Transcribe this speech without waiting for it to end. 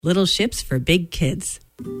Little ships for big kids.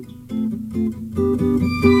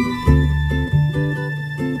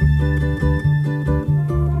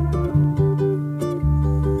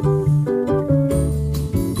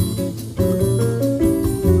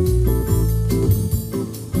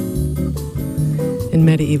 In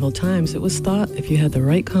medieval times, it was thought if you had the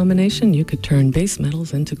right combination, you could turn base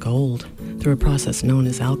metals into gold through a process known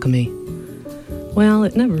as alchemy. Well,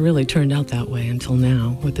 it never really turned out that way until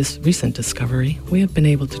now. With this recent discovery, we have been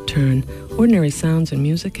able to turn ordinary sounds and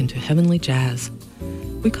music into heavenly jazz.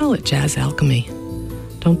 We call it jazz alchemy.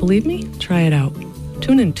 Don't believe me? Try it out.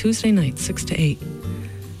 Tune in Tuesday night, 6 to 8.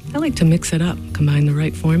 I like to mix it up, combine the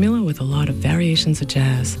right formula with a lot of variations of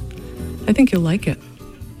jazz. I think you'll like it.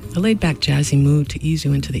 A laid-back jazzy mood to ease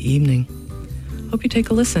you into the evening. Hope you take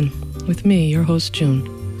a listen. With me, your host, June.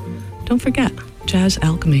 Don't forget, Jazz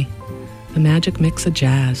Alchemy. The magic mix of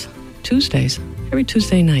jazz. Tuesdays, every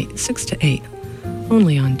Tuesday night, 6 to 8.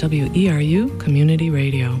 Only on WERU Community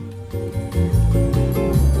Radio.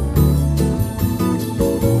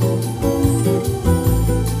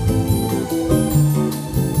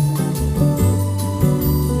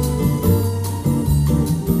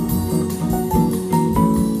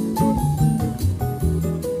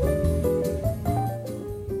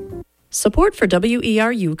 Support for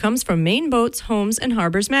WERU comes from Maine Boats, Homes, and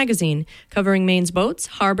Harbors magazine, covering Maine's boats,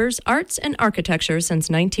 harbors, arts, and architecture since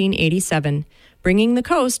 1987. Bringing the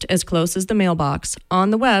coast as close as the mailbox.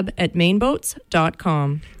 On the web at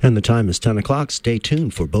mainboats.com. And the time is 10 o'clock. Stay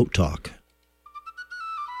tuned for Boat Talk.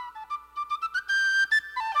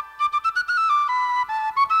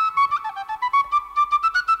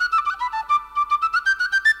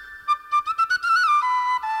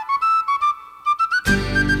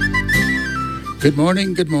 Good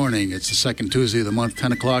morning, good morning. It's the second Tuesday of the month,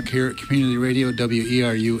 10 o'clock here at Community Radio,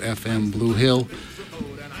 WERU FM Blue Hill.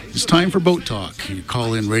 It's time for Boat Talk, your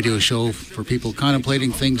call-in radio show for people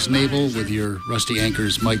contemplating things naval with your rusty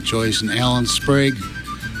anchors, Mike Joyce and Alan Sprague.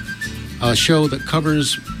 A show that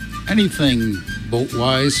covers anything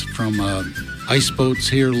boat-wise, from ice boats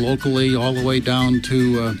here locally all the way down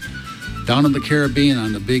to down in the Caribbean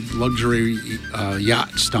on the big luxury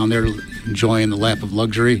yachts down there, enjoying the lap of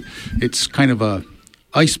luxury. It's kind of a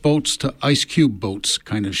ice boats to ice cube boats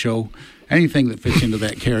kind of show. Anything that fits into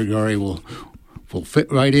that category will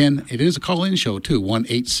fit right in. It is a call-in show, too,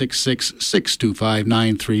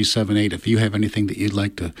 1-866-625-9378. If you have anything that you'd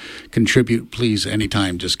like to contribute, please,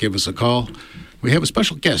 anytime, just give us a call. We have a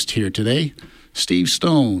special guest here today, Steve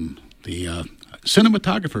Stone, the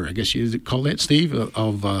cinematographer, I guess you'd call that, Steve, of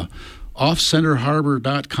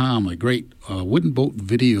offcenterharbor.com, a great wooden boat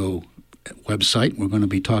video website. We're going to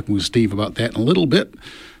be talking with Steve about that in a little bit.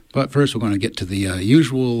 But first, we're going to get to the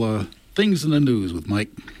usual things in the news with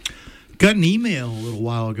Mike. Got an email a little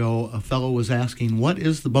while ago. A fellow was asking, what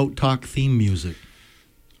is the Boat Talk theme music?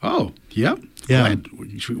 Oh, yeah. Yeah.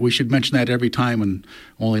 We should mention that every time and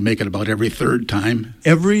only make it about every third time.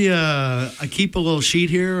 I keep a little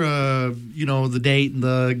sheet here, the date and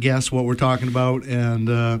the guess what we're talking about,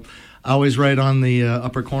 and I always write on the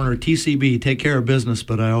upper corner, TCB, take care of business,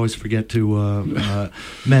 but I always forget to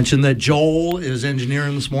mention that Joel is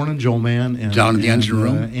engineering this morning, Joel Mann. And, down in the engine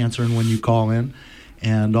room. Answering when you call in.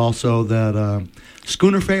 And also that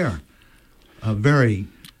Schooner Fair very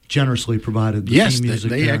generously provided the theme music. Yes,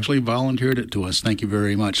 they actually volunteered it to us. Thank you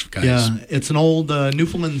very much, guys. Yeah, it's an old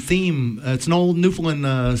Newfoundland theme. It's an old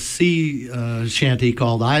Newfoundland sea shanty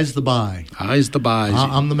called Eyes the By. Eyes the By.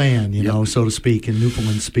 I'm the man, so to speak, in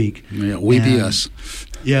Newfoundland speak. Yeah, we be us.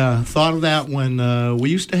 Yeah, thought of that when we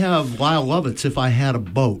used to have Lyle Lovett's If I Had a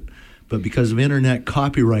Boat, but because of internet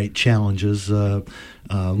copyright challenges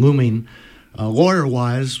looming,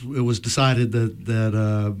 lawyer-wise, it was decided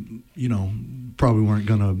that probably weren't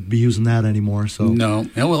going to be using that anymore. So no.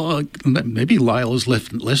 Yeah, well, maybe Lyle is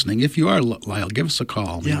listening. If you are, Lyle, give us a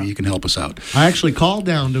call. Maybe you can help us out. I actually called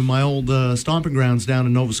down to my old stomping grounds down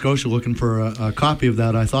in Nova Scotia looking for a copy of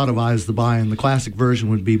that. I thought of Eyes the By, and the classic version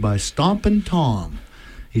would be by Stompin' Tom.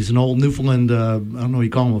 He's an old Newfoundland, I don't know, you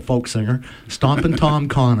call him a folk singer, Stompin' Tom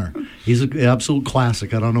Connor. He's an absolute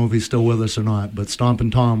classic. I don't know if he's still with us or not, but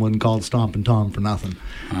Stompin' Tom wasn't called Stompin' Tom for nothing.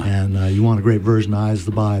 And you want a great version of Eyes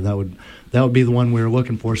the By, that would be the one we were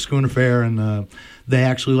looking for, Schooner Fair, and they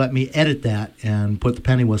actually let me edit that and put the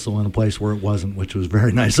penny whistle in a place where it wasn't, which was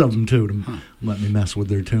very nice of them, too, to let me mess with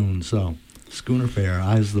their tune. So, Schooner Fair,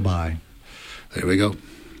 Eyes the By. There we go.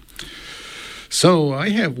 So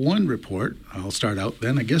I have one report. I'll start out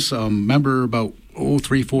then. I guess remember about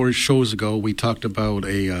 3-4 shows ago we talked about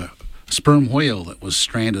a sperm whale that was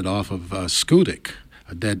stranded off of Schoodic,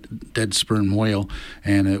 a dead sperm whale,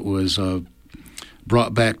 and it was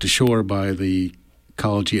brought back to shore by the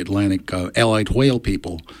Ecology Atlantic allied whale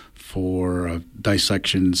people for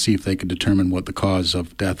dissection, see if they could determine what the cause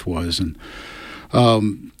of death was. And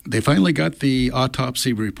they finally got the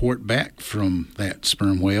autopsy report back from that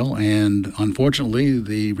sperm whale, and unfortunately,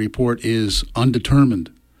 the report is undetermined.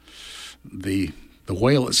 The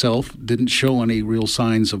whale itself didn't show any real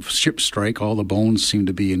signs of ship strike. All the bones seemed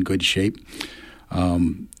to be in good shape.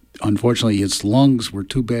 Unfortunately, its lungs were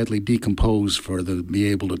too badly decomposed for to be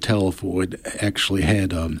able to tell if it actually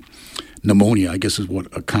had pneumonia. I guess is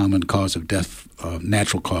what a common cause of death,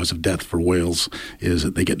 natural cause of death for whales is,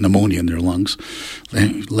 that they get pneumonia in their lungs.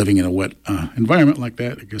 Living in a wet environment like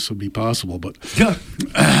that, I guess would be possible. But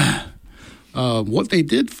what they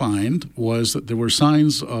did find was that there were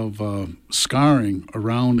signs of scarring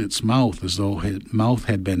around its mouth, as though its mouth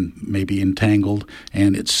had been maybe entangled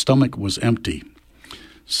and its stomach was empty.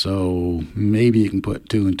 So maybe you can put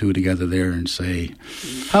two and two together there and say...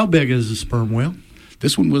 How big is a sperm whale?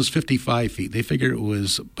 This one was 55 feet. They figured it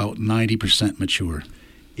was about 90% mature.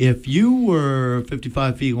 If you were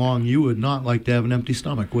 55 feet long, you would not like to have an empty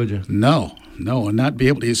stomach, would you? No, and not be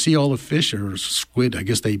able to see all the fish or squid. I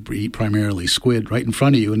guess they eat primarily squid right in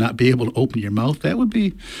front of you and not be able to open your mouth. That would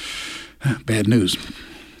be bad news.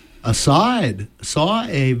 Aside, saw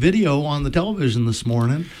a video on the television this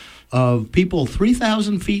morning of people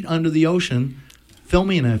 3,000 feet under the ocean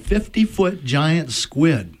filming a 50-foot giant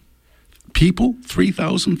squid. People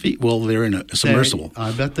 3,000 feet? Well, they're in a submersible.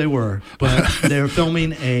 I bet they were. But they're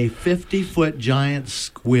filming a 50-foot giant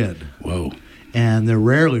squid. Whoa. And they're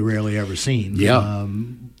rarely ever seen. Yeah.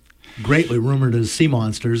 Greatly rumored as sea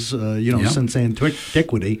monsters, since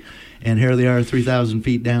antiquity. And here they are 3,000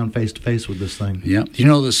 feet down face-to-face with this thing. Yeah. You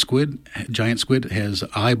know the giant squid, has an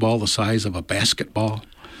eyeball the size of a basketball?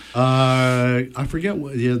 I forget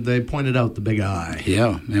what they pointed out, the big eye.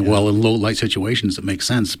 Yeah. Well, in low light situations, it makes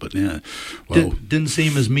sense, but yeah. Well, didn't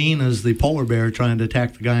seem as mean as the polar bear trying to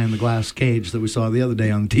attack the guy in the glass cage that we saw the other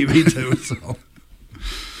day on TV too. So,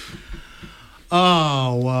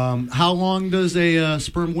 how long does a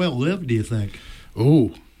sperm whale live? Do you think?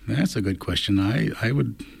 Oh, that's a good question. I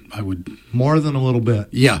would. More than a little bit.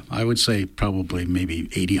 Yeah, I would say probably maybe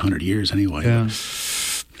 80, 100 years anyway. Yeah.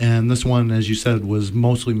 And this one, as you said, was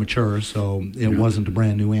mostly mature, so it wasn't a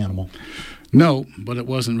brand new animal. No, but it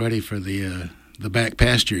wasn't ready for the back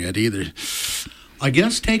pasture yet either. I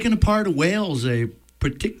guess taking apart a whale is a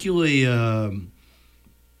particularly,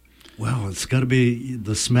 it's got to be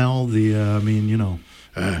the smell, yeah.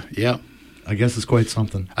 I guess it's quite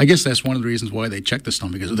something. I guess that's one of the reasons why they check the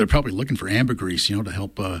stomach, because they're probably looking for ambergris, to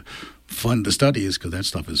help fund the studies, because that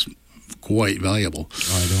stuff is quite valuable.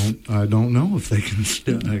 I don't know if they can,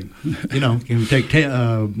 can take.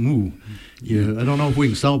 I don't know if we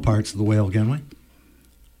can sell parts of the whale, can we?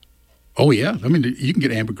 Oh yeah, I mean you can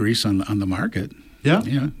get ambergris on the market. Yeah.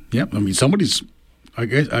 I mean somebody's. I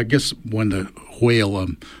guess when the whale,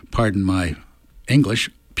 pardon my English,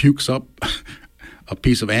 pukes up a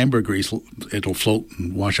piece of ambergris, it'll float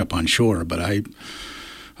and wash up on shore. But I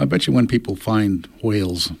bet you when people find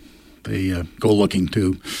whales, they go looking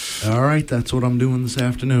too. All right, that's what I'm doing this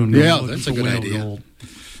afternoon. Yeah, that's a good idea. Gold.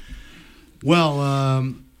 Well,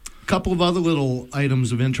 a couple of other little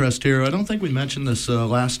items of interest here. I don't think we mentioned this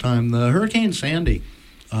last time. The Hurricane Sandy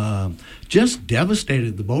just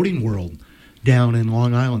devastated the boating world down in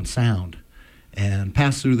Long Island Sound and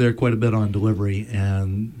passed through there quite a bit on delivery.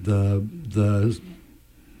 And the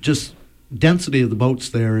just density of the boats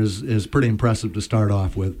there is pretty impressive to start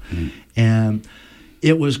off with. And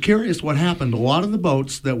it was curious what happened. A lot of the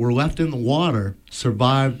boats that were left in the water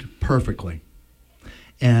survived perfectly.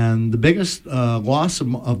 And the biggest loss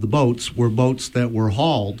of the boats were boats that were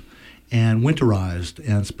hauled and winterized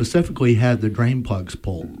and specifically had the drain plugs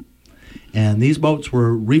pulled. And these boats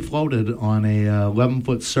were refloated on a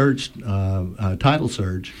 11-foot surge, tidal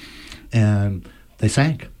surge, and they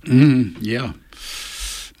sank. Yeah,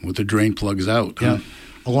 with the drain plugs out. Yeah.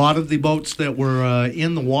 A lot of the boats that were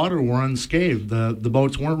in the water were unscathed. The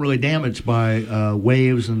boats weren't really damaged by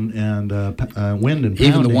waves and wind and pounding.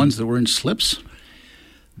 Even the ones that were in slips?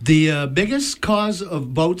 The biggest cause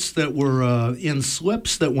of boats that were in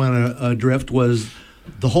slips that went adrift was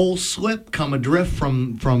the whole slip come adrift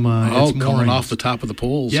from its moorings. Coming off the top of the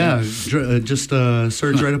poles. Yeah, just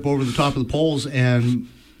surged right up over the top of the poles, and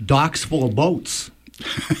docks full of boats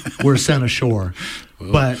were sent ashore.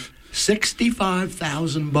 Whoa. But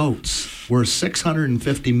 65,000 boats were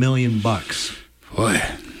 $650 million. Boy.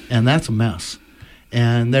 And that's a mess.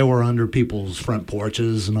 And they were under people's front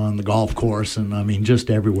porches and on the golf course and, just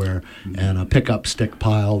everywhere. And a pickup stick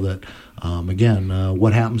pile that,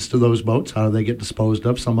 what happens to those boats? How do they get disposed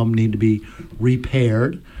of? Some of them need to be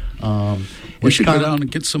repaired. We should go down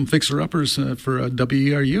and get some fixer-uppers for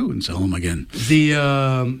WERU and sell them again.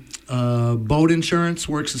 The boat insurance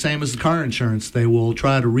works the same as the car insurance. They will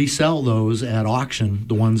try to resell those at auction,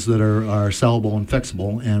 the ones that are sellable and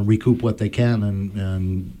fixable, and recoup what they can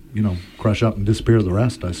and crush up and disappear the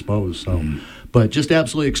rest, I suppose. So, But just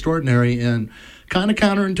absolutely extraordinary, and kind of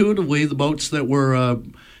counterintuitively, the boats that were,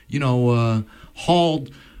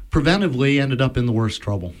 hauled preventively ended up in the worst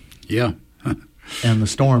trouble. Yeah. And the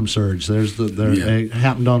storm surge. It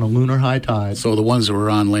happened on a lunar high tide. So the ones that were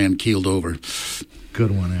on land keeled over.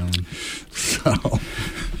 Good one, Alan. So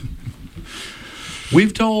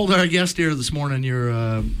we've told our guest here this morning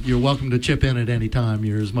you're welcome to chip in at any time.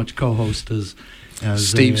 You're as much co-host as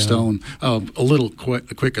Steve Stone. A little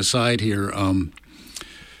quick aside here.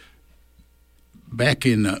 Back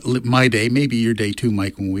in my day, maybe your day too,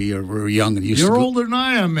 Mike, when we were young and You're older than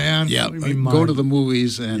I am, man. Yeah, go to the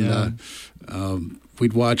movies and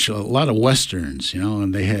we'd watch a lot of westerns,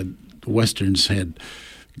 and westerns had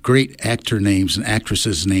great actor names and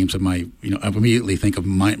actresses' names. I immediately think of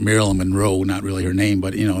Marilyn Monroe, not really her name,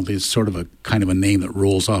 but there's sort of a kind of a name that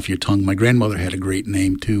rolls off your tongue. My grandmother had a great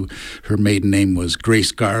name too. Her maiden name was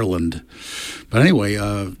Grace Garland. But anyway,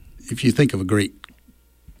 if you think of a great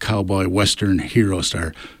cowboy western hero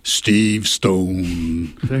star, Steve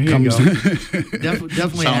Stone. There you go.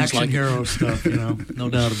 Definitely action hero stuff, no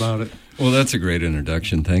doubt about it. Well, that's a great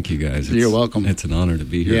introduction. Thank you, guys. You're welcome. It's an honor to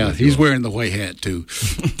be here. Yeah, he's wearing the white hat, too.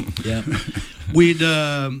 Yeah. We'd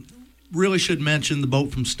really should mention the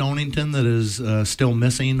boat from Stonington that is still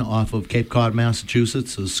missing off of Cape Cod,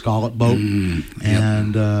 Massachusetts, a scallop boat.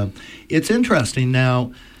 And it's interesting.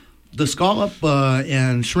 Now, the scallop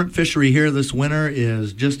and shrimp fishery here this winter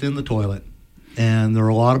is just in the toilet. And there are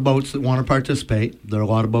a lot of boats that want to participate. There are a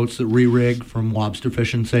lot of boats that re-rig from lobster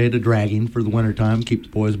fishing, say, to dragging for the wintertime, keep the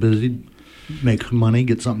boys busy, make money,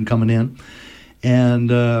 get something coming in. And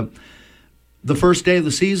the first day of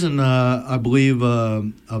the season, I believe a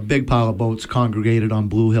big pile of boats congregated on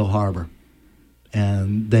Blue Hill Harbor.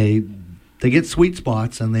 And they get sweet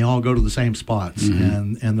spots, and they all go to the same spots,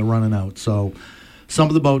 and they're running out. So some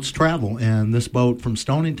of the boats travel, and this boat from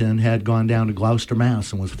Stonington had gone down to Gloucester,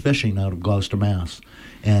 Mass, and was fishing out of Gloucester, Mass,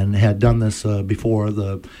 and had done this before.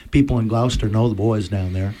 The people in Gloucester know the boys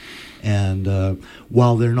down there, and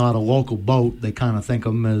while they're not a local boat, they kind of think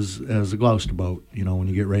of them as a Gloucester boat, when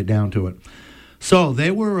you get right down to it. So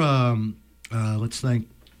they were, let's think,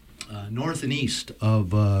 north and east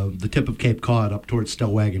of the tip of Cape Cod up towards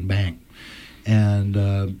Stellwagen Bank,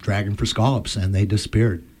 and dragging for scallops, and they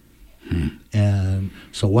disappeared. And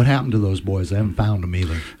so what happened to those boys? They haven't found them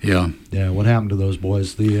either. Yeah, what happened to those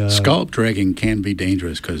boys? The scallop dragging can be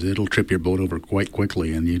dangerous because it'll trip your boat over quite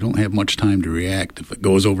quickly, and you don't have much time to react if it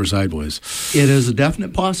goes over sideways. It is a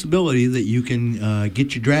definite possibility that you can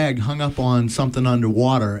get your drag hung up on something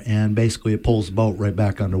underwater, and basically it pulls the boat right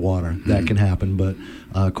back underwater. That can happen, but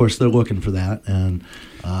of course they're looking for that, and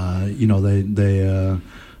they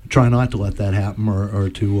try not to let that happen or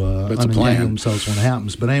to unentangle themselves when it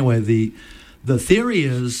happens. But anyway, the theory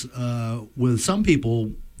is with some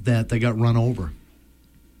people that they got run over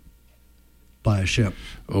by a ship.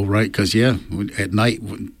 Oh, right, because, at night,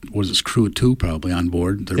 was its crew of two probably on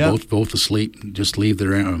board? They're both asleep, just leave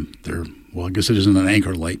their well, I guess it isn't an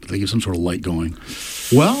anchor light, but they get some sort of light going.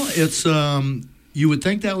 Well, it's... you would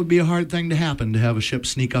think that would be a hard thing to happen, to have a ship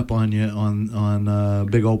sneak up on you on a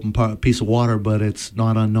big open piece of water, but it's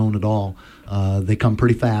not unknown at all. They come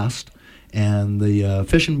pretty fast, and the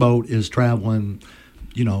fishing boat is traveling,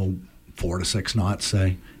 4 to 6 knots,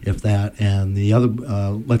 say, if that. And the other,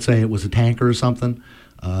 let's say it was a tanker or something,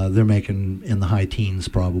 they're making in the high teens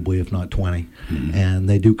probably, if not 20. And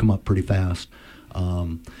they do come up pretty fast.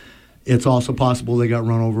 It's also possible they got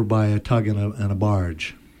run over by a tug and a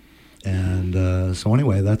barge. And so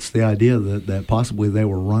anyway, that's the idea that possibly they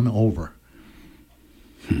were run over.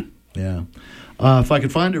 Yeah. If I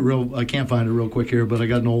could find it I can't find it real quick here, but I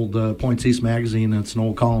got an old Points East magazine. It's an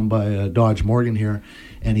old column by Dodge Morgan here,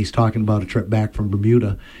 and he's talking about a trip back from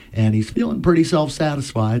Bermuda, and he's feeling pretty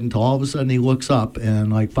self-satisfied until all of a sudden he looks up,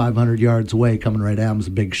 and like 500 yards away, coming right at him is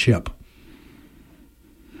a big ship.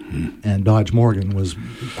 And Dodge Morgan was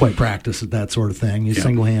quite practiced at that sort of thing. He's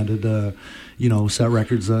single-handed, set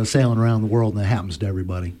records sailing around the world, and that happens to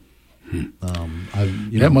everybody.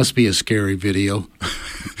 That must be a scary video.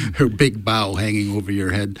 Her big bow hanging over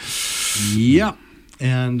your head. Yeah,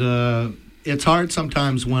 and it's hard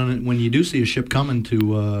sometimes when you do see a ship coming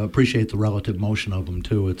to appreciate the relative motion of them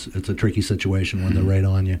too. It's a tricky situation when they're right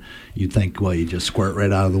on you. You think, well, you just squirt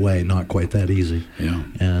right out of the way. Not quite that easy. Yeah.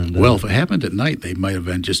 And if it happened at night, they might have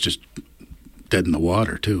been just dead in the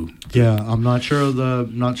water too. Yeah, I'm not sure of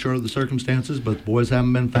the circumstances, but the boys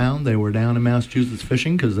haven't been found. They were down in Massachusetts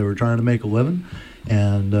fishing because they were trying to make a living,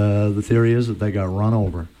 and the theory is that they got run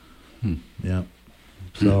over. Yeah.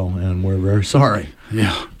 So, and we're very sorry.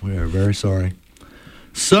 Yeah, we are very sorry.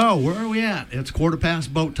 So, where are we at? It's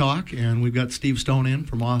 1:15 Boat Talk, and we've got Steve Stone in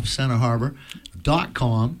from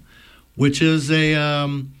offcenterharbor.com, which is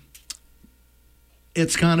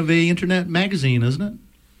it's kind of a internet magazine, isn't it?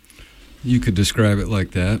 You could describe it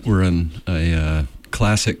like that. We're on a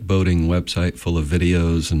classic boating website full of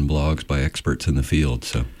videos and blogs by experts in the field.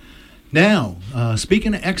 So, now,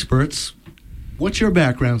 speaking of experts, what's your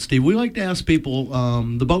background, Steve? We like to ask people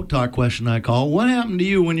the boat talk question I call. What happened to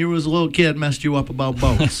you when you was a little kid, messed you up about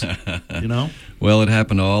boats? You know? Well, it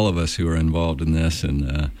happened to all of us who are involved in this.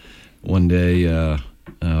 And one day,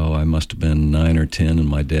 I must have been 9 or 10, and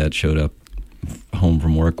my dad showed up home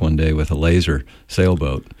from work one day with a laser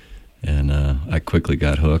sailboat. And I quickly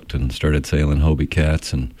got hooked and started sailing Hobie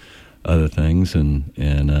Cats and other things. And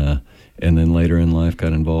then later in life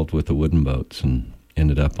got involved with the wooden boats and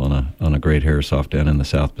ended up on a great Harrisoft down in the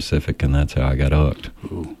South Pacific, and that's how I got hooked.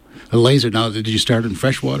 Ooh. A laser. Now, did you start in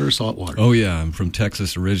freshwater or saltwater? Oh yeah, I'm from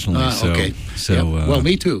Texas originally. Okay. So yep. Well,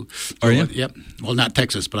 me too. Are you? Yep. Well, not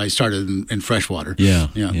Texas, but I started in freshwater. Yeah.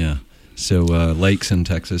 So lakes in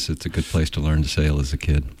Texas, it's a good place to learn to sail as a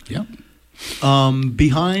kid. Yep.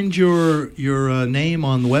 Behind your name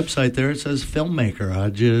on the website there, it says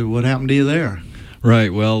filmmaker. What happened to you there?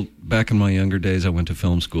 Right. Well, back in my younger days, I went to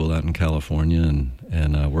film school out in California and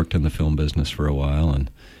worked in the film business for a while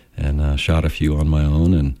and shot a few on my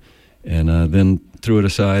own and then threw it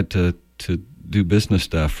aside to do business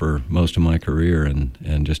stuff for most of my career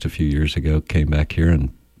and just a few years ago came back here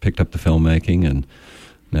and picked up the filmmaking, and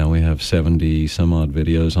now we have 70 some odd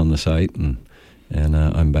videos on the site and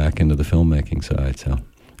I'm back into the filmmaking side, so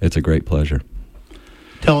it's a great pleasure.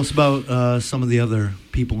 Tell us about some of the other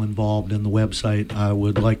people involved in the website. I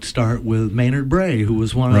would like to start with Maynard Bray, who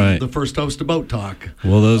was one of the first hosts of Boat Talk.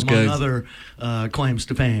 Well, those among guys, other claims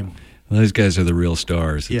to fame. Those guys are the real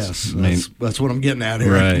stars. Yes, that's what I'm getting at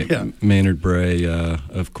here. Right. Yeah. Maynard Bray,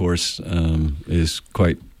 of course, is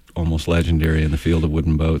quite almost legendary in the field of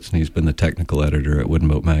wooden boats, and he's been the technical editor at Wooden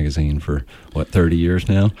Boat Magazine for, 30 years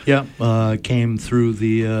now? Yeah, came through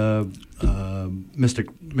the Mystic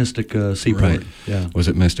Seaport. Right. Yeah. Was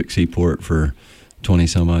at Mystic Seaport for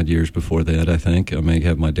 20-some-odd years before that, I think. I may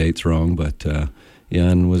have my dates wrong, but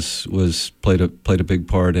and played a big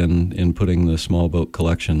part in putting the small boat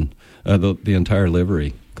collection, the entire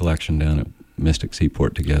livery collection down at Mystic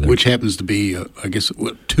Seaport together. Which happens to be, I guess,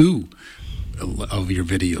 two of your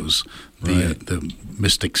videos, the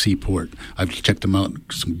Mystic Seaport. I've checked them out.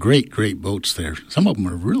 Some great boats there. Some of them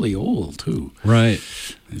are really old too. Right.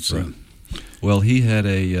 It's right. Well, he had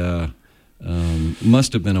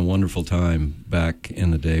must have been a wonderful time back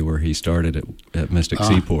in the day where he started at Mystic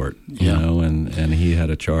Seaport, you know, and he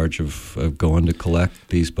had a charge of going to collect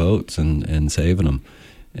these boats and saving them,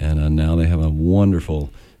 and now they have a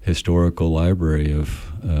wonderful historical library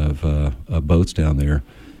of boats down there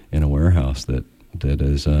in a warehouse that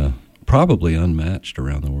is probably unmatched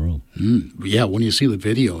around the world. Yeah, when you see the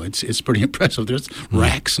video, it's pretty impressive. There's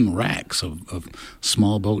racks and racks of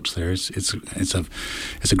small boats there. It's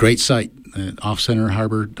a great site,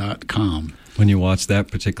 offcenterharbor.com. When you watch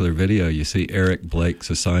that particular video, you see Eric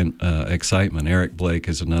Blake's excitement. Eric Blake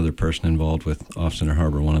is another person involved with Off Center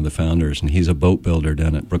Harbor, one of the founders, and he's a boat builder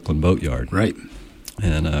down at Brooklyn Boat Yard. Right.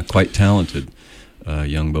 And quite talented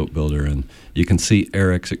young boat builder. And you can see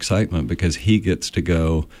Eric's excitement because he gets to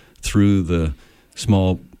go through the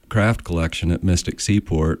small craft collection at Mystic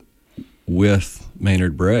Seaport with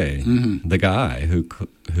Maynard Bray, the guy who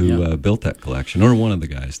built that collection, or one of the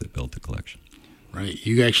guys that built the collection. Right.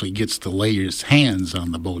 He actually gets to lay his hands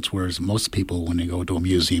on the boats, whereas most people, when they go to a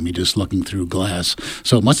museum, you're just looking through glass.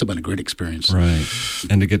 So it must have been a great experience. Right.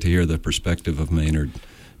 And to get to hear the perspective of Maynard,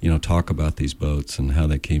 talk about these boats and how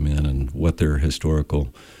they came in and what their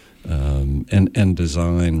historical and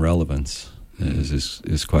design relevance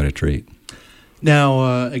is quite a treat.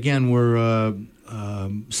 Now, again, we're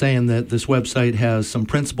saying that this website has some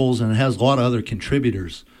principles and it has a lot of other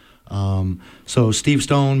contributors. So Steve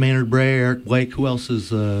Stone, Maynard Bray, Eric Blake. Who else is?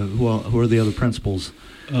 Who are the other principals?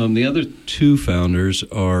 The other two founders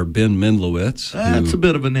are Ben Mendlowitz. That's a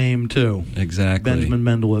bit of a name too. Exactly. Benjamin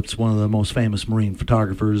Mendlowitz, one of the most famous marine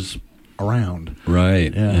photographers around.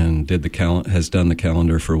 Right. Yeah. And has done the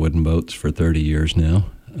calendar for wooden boats for 30 years now.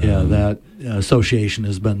 Yeah, that association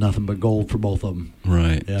has been nothing but gold for both of them.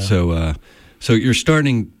 Right. Yeah. So So you're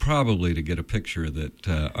starting probably to get a picture that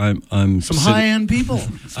I'm some high-end people.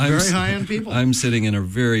 Very high-end people. I'm sitting in a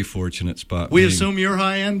very fortunate spot. We assume you're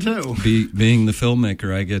high-end too. Being the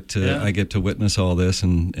filmmaker, I get to witness all this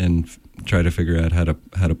and try to figure out how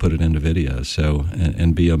to put it into videos. So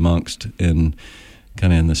and be amongst and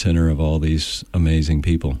kind of in the center of all these amazing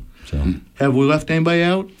people. So have we left anybody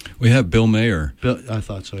out? We have Bill Mayer. I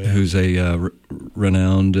thought so. Yeah. Who's a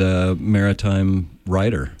renowned maritime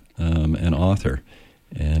writer. And author,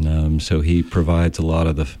 and so he provides a lot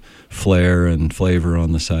of the flair and flavor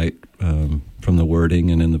on the site from the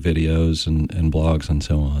wording and in the videos and blogs and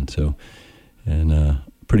so on. So, and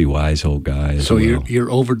pretty wise old guy. So you're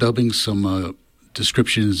overdubbing some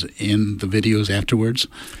descriptions in the videos afterwards.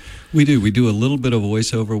 We do a little bit of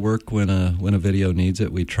voiceover work when a video needs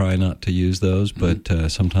it. We try not to use those,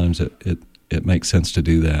 but sometimes it makes sense to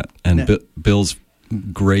do that. And Bill's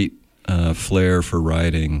great flair for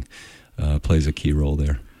writing plays a key role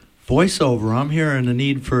there. Voiceover, I'm hearing the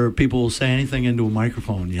need for people to say anything into a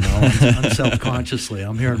microphone, unselfconsciously.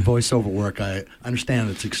 I'm hearing voiceover work. I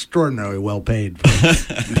understand it's extraordinarily well paid for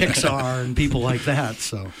Pixar and people like that.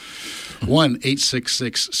 So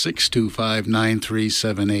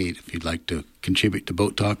 1-866-625-9378. If you'd like to contribute to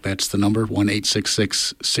Boat Talk, that's the number,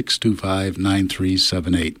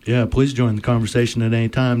 1-866-625-9378. Yeah, please join the conversation at any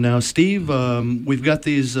time. Now, Steve, we've got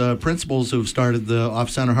these principals who've started the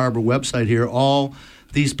Off Center Harbor website here. All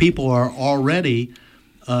these people are already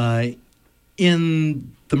in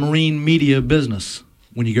the marine media business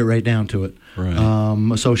when you get right down to it. Right.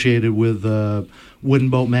 Associated with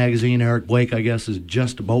Wooden Boat Magazine. Eric Blake, I guess, is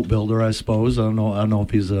just a boat builder, I suppose. I don't know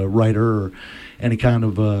if he's a writer or any kind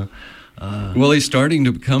of... well, he's starting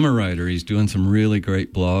to become a writer. He's doing some really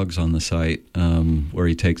great blogs on the site where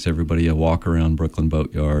he takes everybody a walk around Brooklyn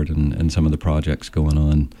Boatyard and some of the projects going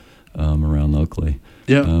on around locally.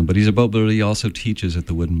 Yeah. But he's a boat builder. He also teaches at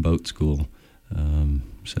the Wooden Boat School.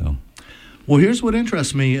 Well, here's what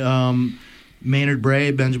interests me. Maynard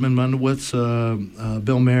Bray, Benjamin Mundowitz,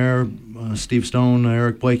 Bill Mayer, Steve Stone,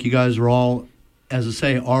 Eric Blake, you guys are all, as I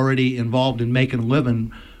say, already involved in making a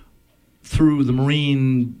living through the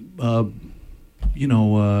marine,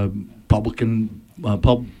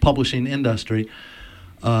 publishing industry,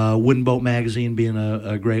 Wooden Boat Magazine being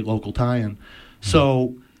a great local tie-in.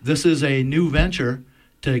 So this is a new venture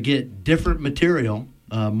to get different material,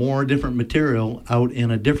 more different material out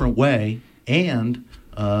in a different way and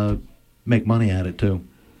make money at it too.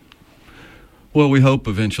 Well, we hope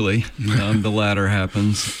eventually the latter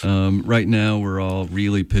happens. Right now, we're all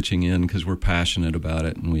really pitching in because we're passionate about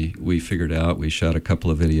it, and we figured out, we shot a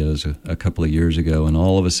couple of videos a couple of years ago, and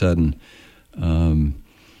all of a sudden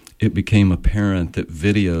it became apparent that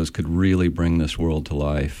videos could really bring this world to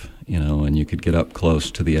life, and you could get up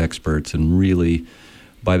close to the experts and really,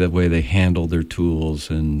 by the way they handled their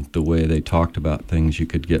tools and the way they talked about things, you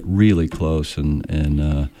could get really close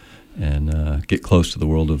and get close to the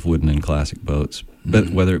world of wooden and classic boats.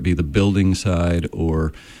 But whether it be the building side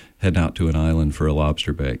or heading out to an island for a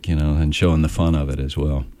lobster bake, and showing the fun of it as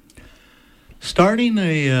well. Starting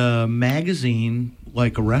a magazine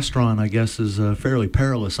like a restaurant, I guess, is a fairly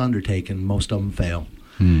perilous undertaking. Most of them fail.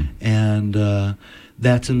 And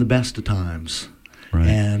that's in the best of times. Right.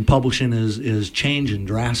 And publishing is changing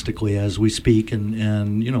drastically as we speak,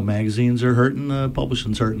 and magazines are hurting,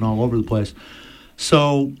 publishing's hurting all over the place.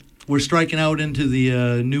 So we're striking out into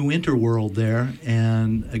the new interworld there,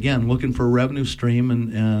 and again, looking for a revenue stream,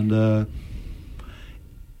 and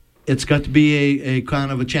it's got to be a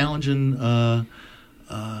kind of a challenging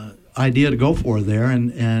idea to go for there.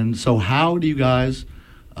 And so how do you guys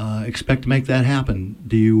expect to make that happen?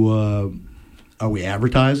 Do you are we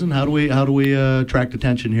advertising? How do we attract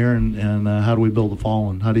attention here, and how do we build a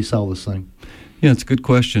following? How do you sell this thing? Yeah, it's a good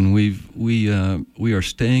question. We are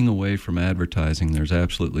staying away from advertising. There's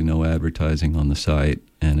absolutely no advertising on the site,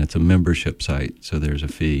 and it's a membership site, so there's a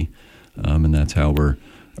fee, and that's how we're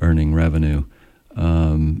earning revenue.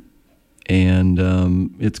 And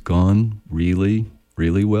it's gone really,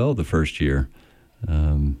 really well the first year.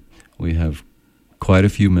 We have quite a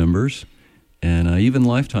few members, and even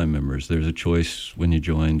lifetime members. There's a choice when you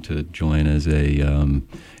join to join as a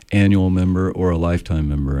annual member or a lifetime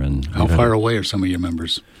member. And how far away are some of your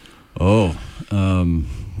members?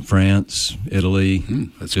 France, Italy.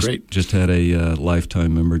 That's great. Just had a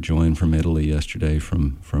lifetime member join from Italy yesterday,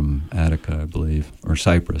 from Attica, I believe, or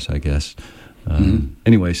Cyprus, I guess.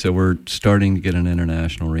 Anyway, so we're starting to get an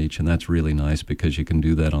international reach, and that's really nice because you can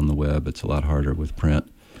do that on the web. It's a lot harder with print.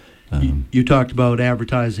 You talked about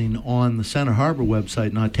advertising on the Center Harbor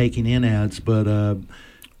website, not taking in ads, but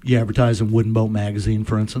you advertise in Wooden Boat Magazine,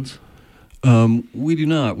 for instance? We do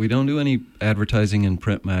not. We don't do any advertising in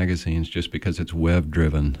print magazines just because it's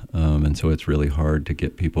web-driven, and so it's really hard to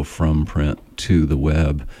get people from print to the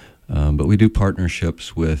web. But we do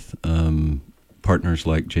partnerships with partners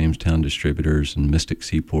like Jamestown Distributors and Mystic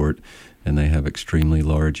Seaport, and they have extremely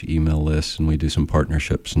large email lists, and we do some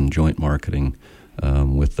partnerships and joint marketing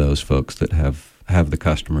with those folks that have the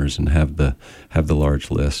customers and have the large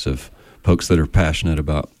lists of folks that are passionate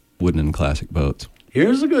about wooden and classic boats.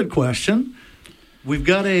 Here's a good question. We've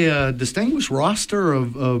got a distinguished roster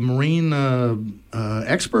of marine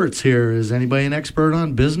experts here. Is anybody an expert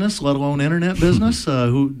on business, let alone internet business?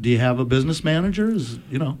 Who do you have a business manager?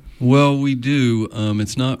 Well, we do.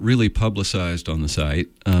 It's not really publicized on the site.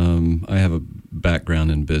 I have a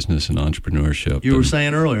background in business and entrepreneurship. You were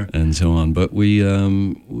saying earlier, and so on. But we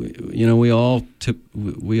all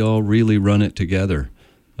really run it together,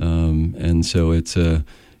 and so it's a.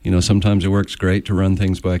 Sometimes it works great to run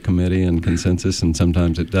things by committee and consensus, and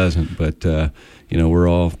sometimes it doesn't. But, we're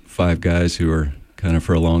all five guys who are kind of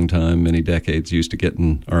for a long time, many decades, used to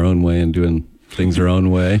getting our own way and doing things our own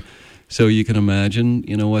way. So you can imagine,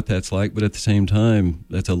 what that's like. But at the same time,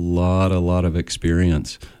 that's a lot of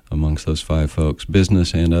experience amongst those five folks,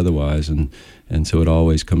 business and otherwise. And so it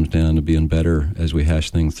always comes down to being better as we hash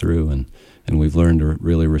things through. And we've learned to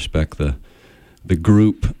really respect the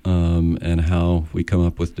group and how we come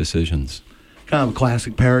up with decisions. Kind of a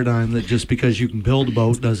classic paradigm that just because you can build a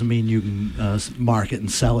boat doesn't mean you can market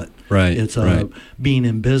and sell it. Right. It's right. Being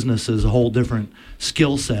in business is a whole different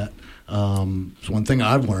skill set. It's one thing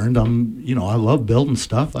I've learned. I love building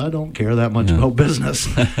stuff. I don't care that much about business.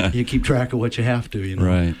 You keep track of what you have to.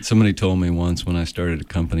 Right. Somebody told me once when I started a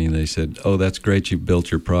company, they said, "Oh, that's great. You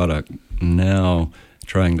built your product. Now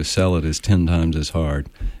trying to sell it is 10 times as hard."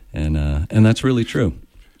 And that's really true.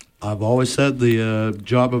 I've always said the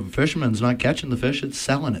job of a fisherman is not catching the fish; it's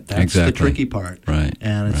selling it. That's exactly. the tricky part. Right.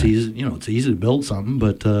 And it's easy. It's easy to build something,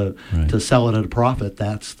 but to sell it at a profit,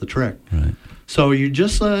 that's the trick. Right. So you're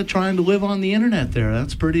just trying to live on the internet there.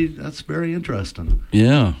 That's very interesting.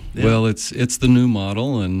 Yeah. Well, it's the new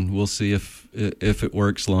model, and we'll see if it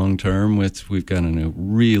works long term. We've got a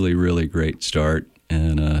really, really great start,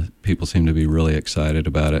 and people seem to be really excited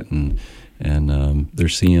about it, and they're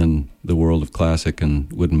seeing the world of classic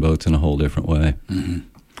and wooden boats in a whole different way. Mm-hmm.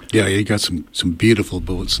 Yeah, you got some beautiful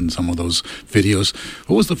boats in some of those videos.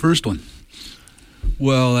 What was the first one?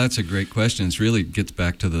 Well, that's a great question. It really gets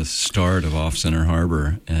back to the start of Off Center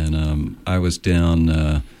Harbor, and I was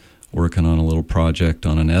down working on a little project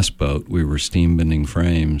on an S-boat. We were steam bending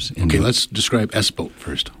frames. Okay, let's describe S-boat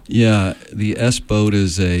first. Yeah, the S-boat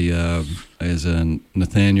is a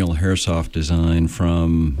Nathaniel Hairsoft design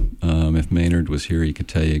from, if Maynard was here, he could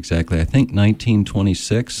tell you exactly. I think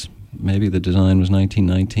 1926. Maybe the design was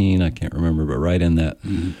 1919. I can't remember, but right in that.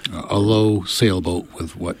 Mm-hmm. A low sailboat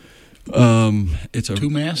with what? It's a 2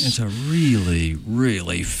 masts? It's a really,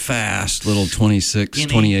 really fast little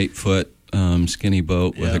 28 foot skinny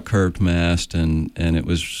boat with a curved mast, and it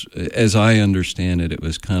was, as I understand it, it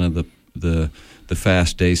was kind of the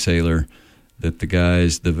fast day sailor that the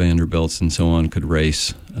guys, the Vanderbilts and so on, could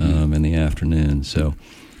race in the afternoon. So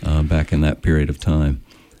back in that period of time,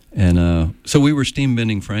 and so we were steam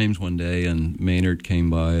bending frames one day, and Maynard came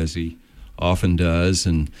by as he often does,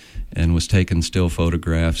 and was taking still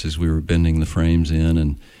photographs as we were bending the frames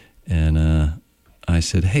in, and I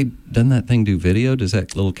said, "Hey, doesn't that thing do video? Does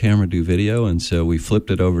that little camera do video?" And so we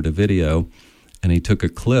flipped it over to video, and he took a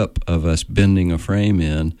clip of us bending a frame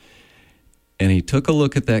in, and he took a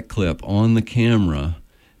look at that clip on the camera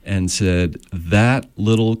and said, "That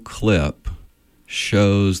little clip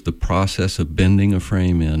shows the process of bending a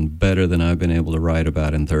frame in better than I've been able to write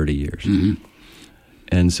about in 30 years." Mm-hmm.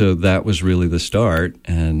 And so that was really the start,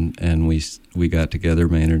 and we got together,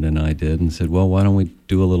 Maynard and I did, and said, well, why don't we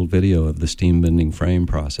do a little video of the steam bending frame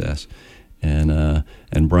process? And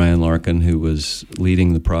Brian Larkin, who was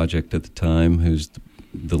leading the project at the time, who's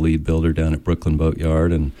the lead builder down at Brooklyn Boat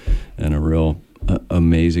Yard, and a real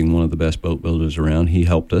amazing, one of the best boat builders around, he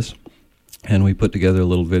helped us. And we put together a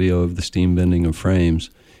little video of the steam bending of frames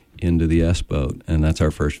into the S-boat, and that's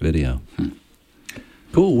our first video.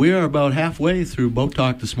 Cool. We are about halfway through Boat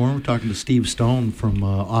Talk this morning. We're talking to Steve Stone from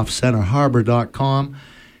offcenterharbor.com,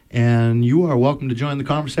 and you are welcome to join the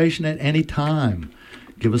conversation at any time.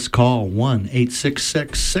 Give us a call,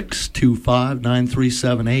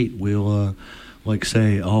 1-866-625-9378. We'll, like I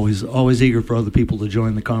say, always eager for other people to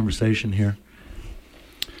join the conversation here.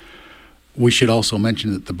 We should also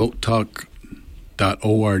mention that the BoatTalk.org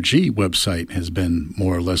website has been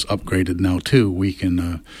more or less upgraded now too. We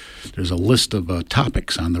can there's a list of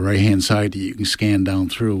topics on the right hand side that you can scan down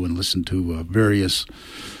through and listen to various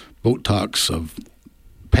boat talks of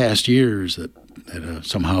past years that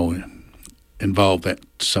somehow involve that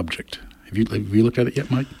subject. Have you looked at it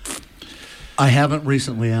yet, Mike? I haven't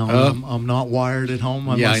recently, Alan. I'm not wired at home.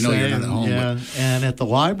 I know you're not at home. Yeah, and at the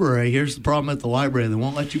library, here's the problem at the library. They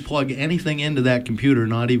won't let you plug anything into that computer,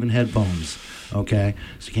 not even headphones. Okay?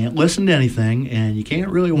 So you can't listen to anything, and you can't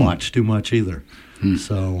really watch too much either.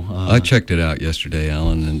 So I checked it out yesterday,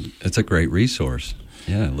 Alan, and it's a great resource.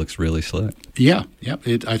 Yeah, it looks really slick. Yeah.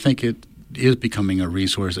 I think it is becoming a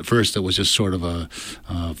resource. At first, it was just sort of a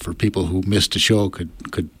for people who missed a show could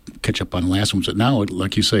catch up on last ones. But now,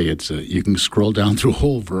 like you say, it's you can scroll down through a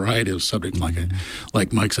whole variety of subjects.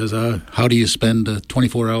 Like Mike says, how do you spend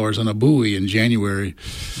 24 hours on a buoy in January?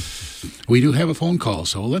 We do have a phone call,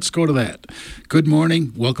 so let's go to that. Good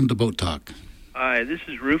morning. Welcome to Boat Talk. Hi, this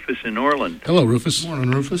is Rufus in Orland. Hello, Rufus. Morning,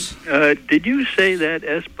 Rufus. Did you say that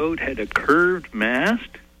S-boat had a curved mast?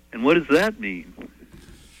 And what does that mean?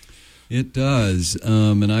 It does,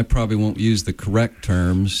 and I probably won't use the correct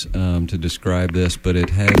terms to describe this, but it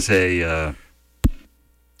has a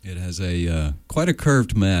quite a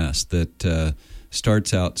curved mast that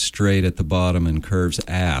starts out straight at the bottom and curves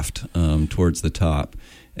aft towards the top.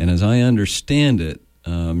 And as I understand it,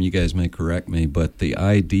 you guys may correct me, but the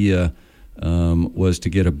idea was to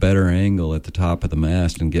get a better angle at the top of the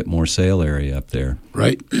mast and get more sail area up there.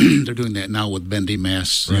 Right. They're doing that now with bendy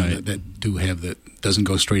masts right. that do have that doesn't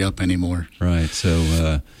go straight up anymore. Right.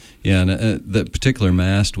 So, and the particular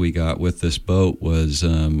mast we got with this boat was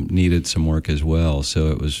needed some work as well. So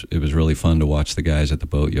it was really fun to watch the guys at the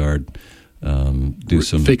boatyard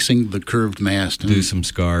fixing the curved mast, do some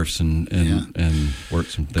scarves and work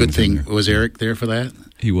some things. Good thing was Eric there for that.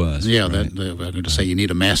 He was. Yeah, right. I'm going to say you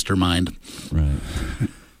need a mastermind. Right.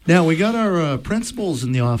 Now, we got our principals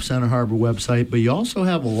in the Off Center Harbor website, but you also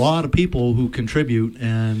have a lot of people who contribute,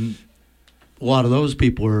 and a lot of those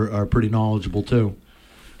people are pretty knowledgeable too.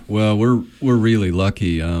 Well, we're really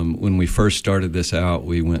lucky. When we first started this out,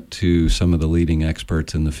 we went to some of the leading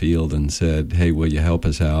experts in the field and said, "Hey, will you help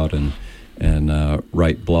us out and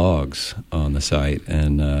write blogs on the site?"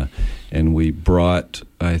 And we brought,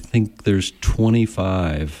 I think there's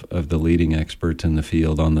 25 of the leading experts in the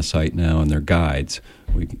field on the site now, and they're guides.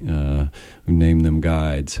 We name them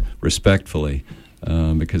guides respectfully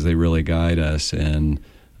because they really guide us, and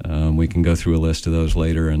we can go through a list of those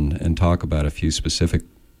later and talk about a few specific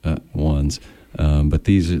ones. But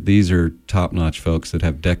these are top-notch folks that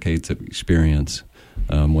have decades of experience,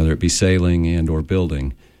 whether it be sailing and or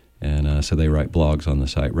building. And so they write blogs on the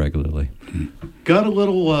site regularly. Got a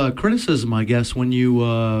little criticism, I guess, when you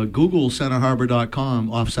Google centerharbor.com,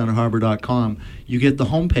 offcenterharbor.com, you get the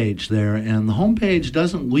homepage there, and the homepage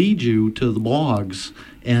doesn't lead you to the blogs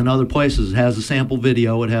and other places. It has a sample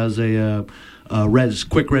video. It has a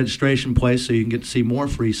quick registration place so you can get to see more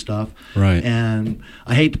free stuff. Right. And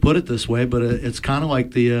I hate to put it this way, but it's kind of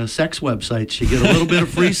like the sex websites. You get a little bit of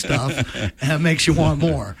free stuff, and it makes you want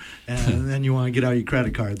more. And then you want to get out your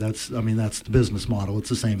credit card. That's the business model. It's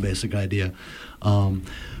the same basic idea.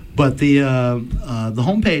 But the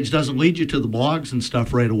homepage doesn't lead you to the blogs and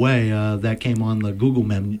stuff right away. That came on the Google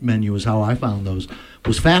menu is how I found those.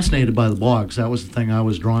 Was fascinated by the blogs. That was the thing I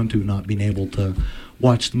was drawn to, not being able to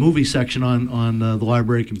watch the movie section on the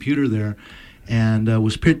library computer there, and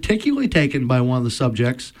was particularly taken by one of the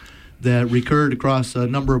subjects that recurred across a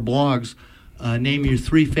number of blogs. Name your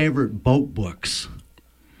 3 favorite boat books.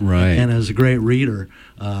 Right. And as a great reader,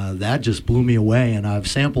 that just blew me away, and I've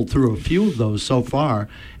sampled through a few of those so far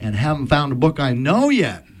and haven't found a book I know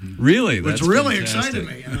yet. Really? Which really excited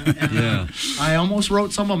me. And yeah. I almost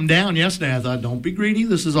wrote some of them down yesterday. I thought, don't be greedy.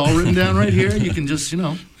 This is all written down right here. You can just, you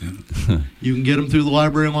can get them through the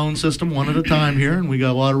library loan system one at a time here, and we got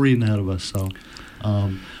a lot of reading ahead of us. So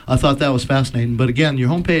I thought that was fascinating. But again, your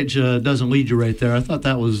homepage doesn't lead you right there. I thought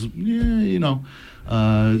that was,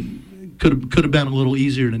 could have been a little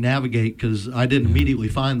easier to navigate because I didn't immediately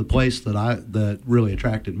find the place that really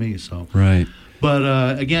attracted me. So right.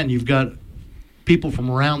 But again, you've got people from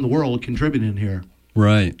around the world contributing here.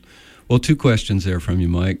 Right. Well, 2 questions there from you,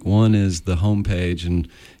 Mike. One is the homepage, and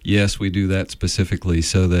yes, we do that specifically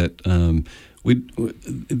so that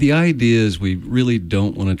the idea is we really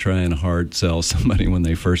don't want to try and hard sell somebody when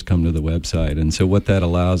they first come to the website. And so what that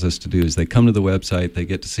allows us to do is they come to the website, they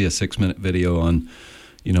get to see a 6-minute video on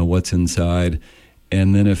what's inside,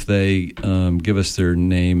 and then if they give us their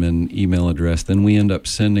name and email address, then we end up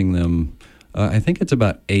sending them I think it's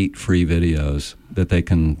about 8 free videos that they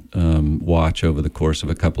can watch over the course of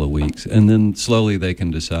a couple of weeks. And then slowly they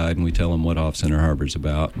can decide, and we tell them what Off Center Harbor's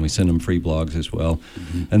about, and we send them free blogs as well.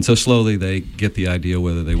 Mm-hmm. And so slowly they get the idea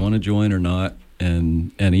whether they want to join or not,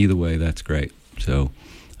 and either way, that's great. So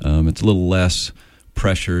It's a little less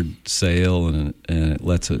pressured sale, and it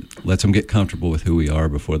lets them get comfortable with who we are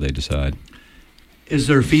before they decide. Is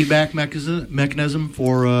there a feedback mechanism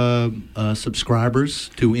for subscribers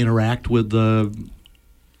to interact with the?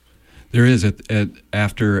 There is.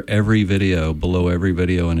 After every video, below every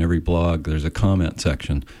video and every blog, there's a comment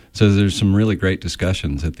section. So there's some really great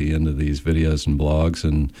discussions at the end of these videos and blogs,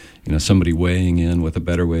 and somebody weighing in with a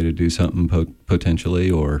better way to do something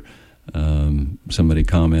potentially, or somebody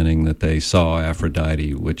commenting that they saw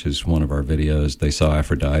Aphrodite, which is one of our videos. They saw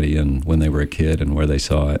Aphrodite and when they were a kid and where they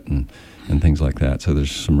saw it, and things like that. So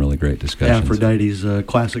there's some really great discussions. Aphrodite's a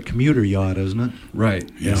classic commuter yacht, isn't it? Right,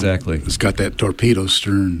 yeah. Exactly. It's got that torpedo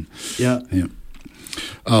stern. Yeah.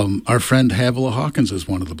 Our friend Havilah Hawkins is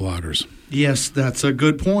one of the bloggers. Yes, that's a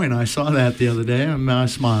good point. I saw that the other day, and I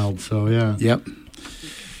smiled, so yeah. Yep.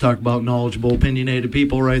 Talk about knowledgeable, opinionated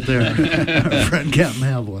people right there. Our friend Captain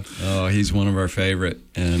Havilah. Oh, he's one of our favorite,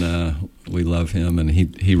 and we love him, and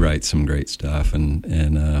he writes some great stuff,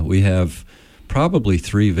 and we have probably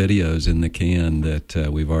 3 videos in the can that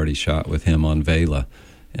we've already shot with him on Vela,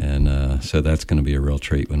 and so that's going to be a real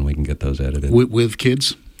treat when we can get those edited. With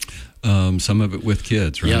kids? Some of it with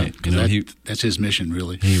kids, right? Yeah, that's his mission,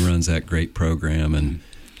 really. He runs that great program, and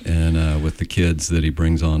with the kids that he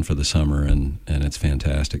brings on for the summer, and it's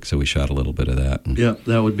fantastic. So we shot a little bit of that. Yeah,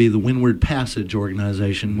 that would be the Windward Passage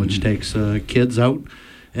organization, which takes kids out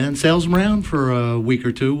and sails them around for a week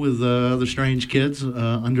or two with other strange kids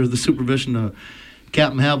under the supervision of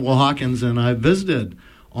Captain Havilah Hawkins. And I visited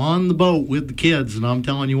on the boat with the kids, and I'm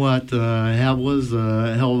telling you what, Havilah's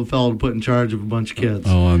a hell of a fellow to put in charge of a bunch of kids.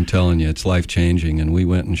 Oh, I'm telling you, it's life-changing. And we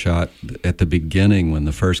went and shot at the beginning when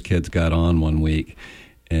the first kids got on one week.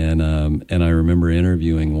 And I remember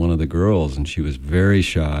interviewing one of the girls, and she was very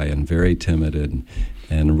shy and very timid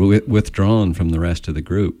and withdrawn from the rest of the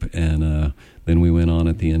group. And then we went on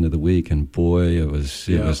at the end of the week, and boy, it was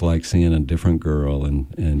like seeing a different girl.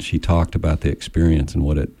 And she talked about the experience and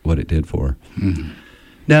what it did for her. Mm-hmm.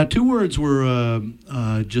 Now, 2 words were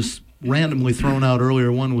just randomly thrown out earlier.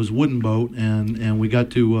 One was wooden boat, and we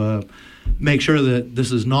got to make sure that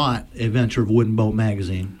this is not a venture of Wooden Boat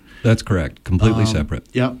Magazine. That's correct. Completely separate.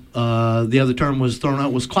 Yep. The other term was thrown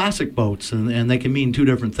out was classic boats, and they can mean 2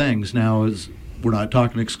 different things. Now, we're not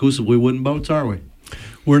talking exclusively wooden boats, are we?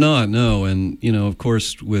 We're not, no. And, of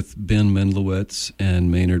course, with Ben Mendlowitz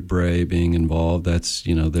and Maynard Bray being involved, that's,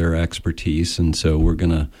 their expertise. And so we're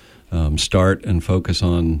going to start and focus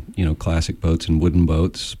on, classic boats and wooden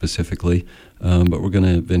boats specifically. But we're going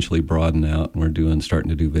to eventually broaden out, and we're starting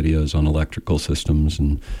to do videos on electrical systems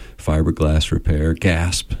and fiberglass repair,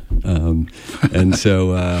 GASP. And so...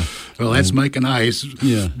 well, that's Mike and I's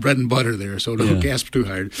bread and butter there, so don't gasp too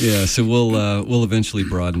hard. Yeah, so we'll eventually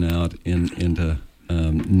broaden out into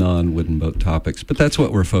non-wooden boat topics, but that's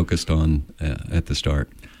what we're focused on at the start.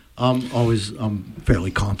 I'm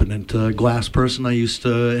fairly competent glass person. I used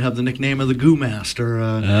to have the nickname of the Goo Master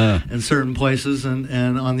in certain places,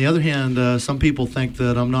 and on the other hand, some people think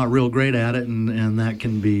that I'm not real great at it, and that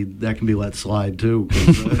can be let slide too.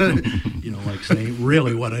 'Cause, like saying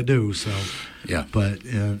really what I do. So yeah. But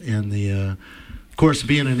of course,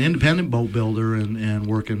 being an independent boat builder and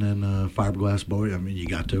working in a fiberglass boat, I mean, you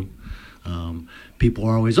got to. People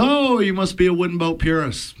are always, you must be a wooden boat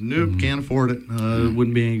purist. Nope, can't afford it.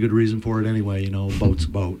 Wouldn't be any good reason for it anyway. Boat's a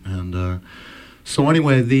boat. And so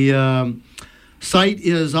anyway, the site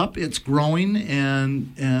is up. It's growing,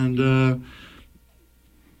 and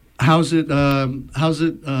how's it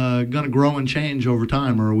going to grow and change over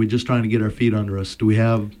time, or are we just trying to get our feet under us? Do we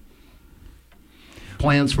have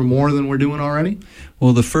plans for more than we're doing already?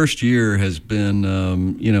 Well, the first year has been,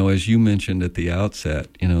 as you mentioned at the outset,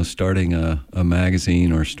 starting a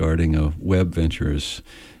magazine or starting a web venture is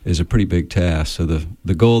a pretty big task. So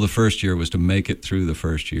the goal of the first year was to make it through the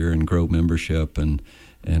first year and grow membership, and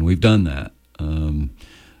we've done that. And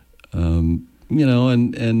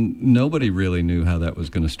nobody really knew how that was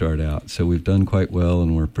going to start out. So we've done quite well,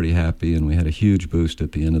 and we're pretty happy, and we had a huge boost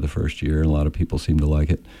at the end of the first year, and a lot of people seem to like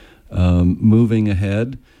it. Moving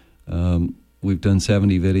ahead, we've done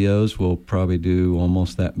 70 videos. We'll probably do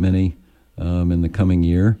almost that many in the coming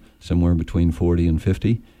year, somewhere between 40 and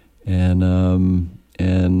 50, and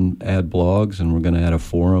add blogs, and we're going to add a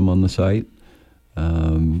forum on the site,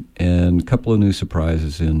 and a couple of new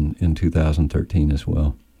surprises in 2013 as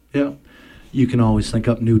well. Yeah. You can always think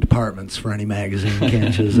up new departments for any magazine,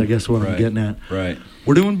 can't you? Is I guess what I'm getting at. Right.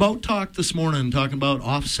 We're doing Boat Talk this morning, talking about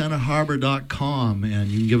offcenterharbor.com,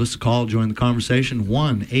 and you can give us a call, join the conversation,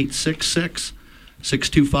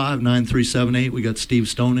 1-866-625-9378. We got Steve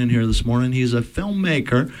Stone in here this morning. He's a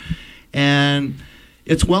filmmaker, and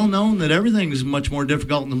It's well known that everything is much more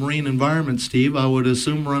difficult in the marine environment, Steve. I would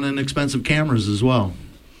assume running expensive cameras as well.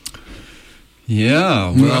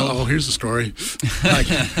 Yeah, well, here's the story.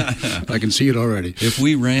 I can see it already. If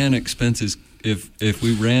we ran expensive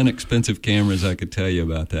cameras, I could tell you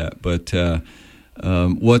about that. But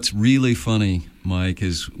what's really funny, Mike,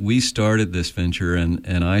 is we started this venture,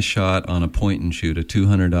 and I shot on a point and shoot, a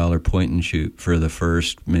 $200 point and shoot for the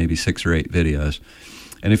first maybe 6 or 8 videos.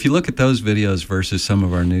 And if you look at those videos versus some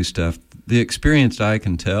of our new stuff, the experienced eye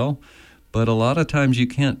can tell, but a lot of times you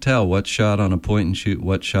can't tell what's shot on a point and shoot,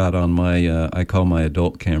 what's shot on my, I call my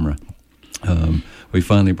adult camera. We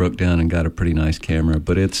finally broke down and got a pretty nice camera,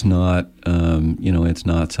 but it's not, it's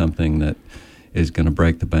not something that is going to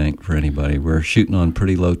break the bank for anybody. We're shooting on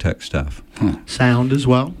pretty low-tech stuff. Sound as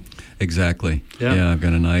well? Exactly. Yep. Yeah, I've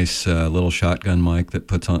got a nice little shotgun mic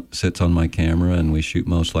that sits on my camera, and we shoot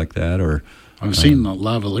most like that. Or I've seen the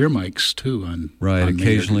lavalier mics too. Right. On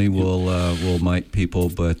occasionally we'll mic people,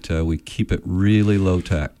 but we keep it really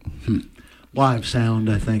low-tech. Live sound,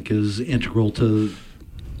 I think, is integral to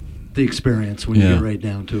the experience when you get right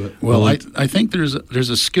down to it. Well, I think there's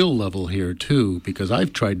a skill level here too, because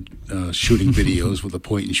I've tried shooting videos with a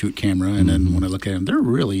point and shoot camera, and then when I look at them, they're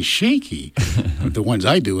really shaky. The ones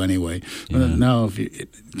I do anyway. Yeah. Now,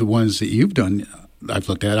 the ones that you've done, I've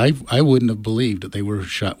looked at, I wouldn't have believed that they were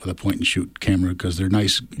shot with a point and shoot camera, because they're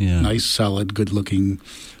nice, solid, good looking.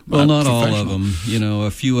 Well, not all of them.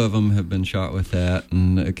 A few of them have been shot with that,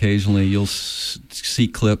 and occasionally you'll see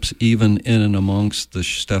clips even in and amongst the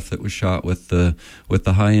stuff that was shot with the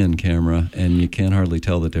high-end camera, and you can't hardly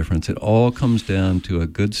tell the difference. It all comes down to a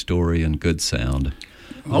good story and good sound.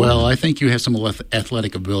 Well, I think you have some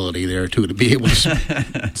athletic ability there too to be able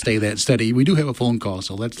to stay that steady. We do have a phone call,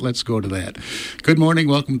 so let's go to that. Good morning,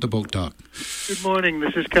 welcome to Boat Talk. Good morning,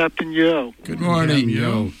 this is Captain Yo. Good morning,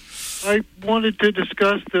 Yo. I wanted to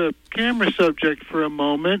discuss the camera subject for a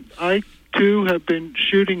moment. I, too, have been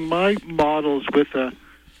shooting my models with an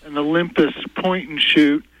Olympus point and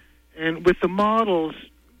shoot. And with the models,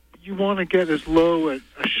 you want to get as low a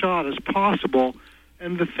shot as possible.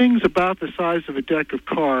 And the thing's about the size of a deck of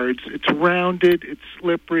cards. It's rounded, it's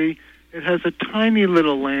slippery, it has a tiny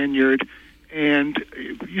little lanyard, and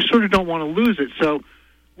you sort of don't want to lose it. So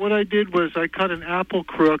what I did was I cut an apple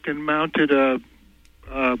crook and mounted a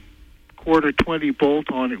quarter 20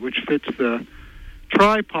 bolt on it, which fits the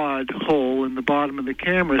tripod hole in the bottom of the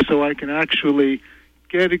camera, so I can actually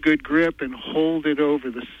get a good grip and hold it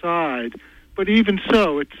over the side. But even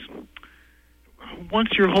so,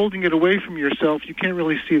 once you're holding it away from yourself, you can't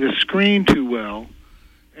really see the screen too well,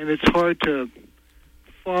 and it's hard to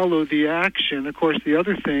follow the action. Of course, the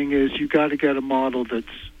other thing is you got to get a model that's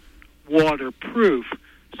waterproof.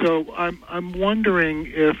 So I'm wondering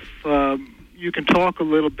if you can talk a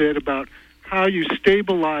little bit about how you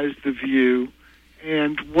stabilize the view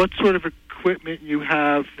and what sort of equipment you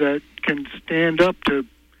have that can stand up to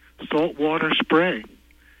saltwater spray.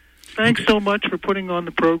 Thanks so much for putting on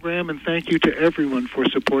the program, and thank you to everyone for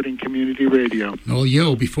supporting community radio. Well,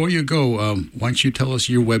 Yo, before you go, why don't you tell us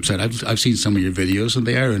your website? I've seen some of your videos, and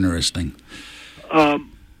they are interesting.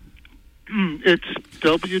 It's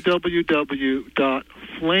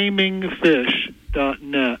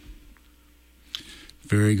www.flamingfish.net.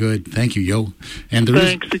 Very good. Thank you, Yo. And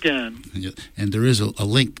Thanks again. And there is a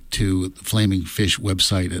link to the Flaming Fish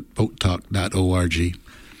website at boattalk.org.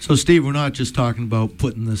 So, Steve, we're not just talking about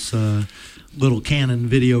putting this little Canon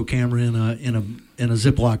video camera in a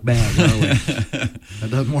Ziploc bag, are we? That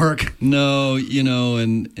doesn't work. No,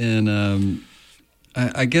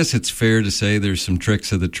 I guess it's fair to say there's some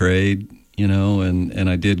tricks of the trade, and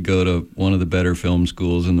I did go to one of the better film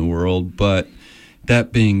schools in the world. But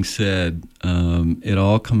that being said, it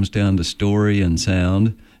all comes down to story and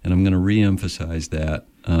sound, and I'm going to reemphasize that.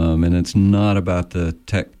 And it's not about the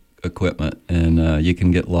tech equipment, and you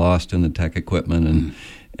can get lost in the tech equipment,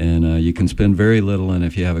 and you can spend very little, and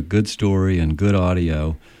if you have a good story and good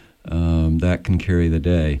audio, that can carry the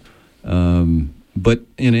day. But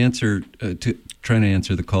in answer to trying to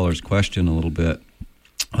answer the caller's question a little bit,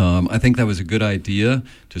 I think that was a good idea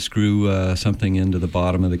to screw something into the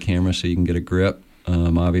bottom of the camera so you can get a grip.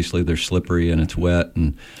 Obviously they're slippery and it's wet,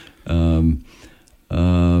 and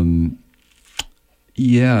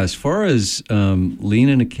as far as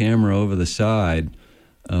leaning a camera over the side,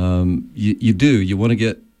 you want to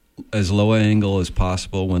get as low an angle as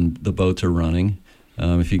possible when the boats are running.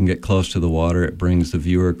 If you can get close to the water, it brings the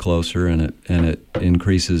viewer closer, and it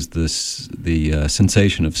increases the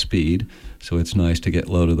sensation of speed. So it's nice to get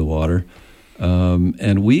low to the water.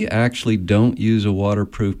 And we actually don't use a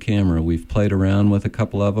waterproof camera. We've played around with a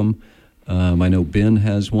couple of them. I know Ben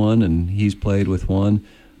has one, and he's played with one.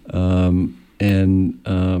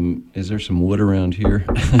 Is there some wood around here?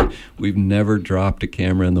 We've never dropped a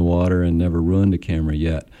camera in the water and never ruined a camera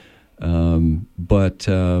yet. So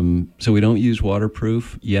we don't use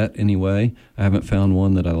waterproof yet anyway. I haven't found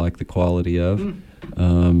one that I like the quality of.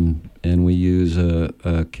 And we use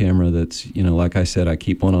a camera that's, like I said, I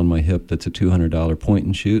keep one on my hip that's a $200 point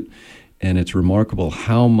and shoot. And it's remarkable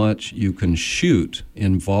how much you can shoot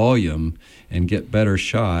in volume and get better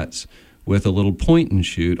shots with a little point and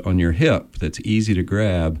shoot on your hip that's easy to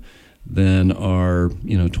grab than our,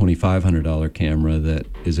 $2,500 camera that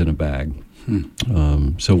is in a bag.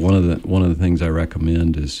 So one of the things I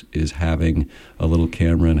recommend is having a little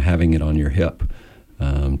camera and having it on your hip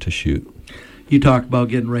to shoot. You talk about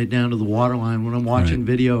getting right down to the waterline. When I'm watching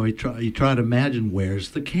video, you try to imagine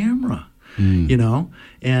where's the camera, And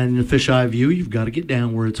in the fisheye view, you've got to get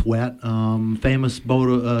down where it's wet. Famous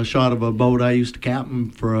boat shot of a boat I used to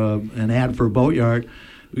captain for an ad for a boatyard.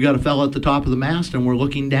 We got a fella at the top of the mast, and we're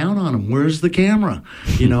looking down on him. Where's the camera?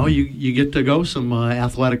 You get to go some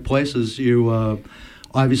athletic places. You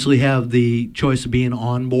obviously have the choice of being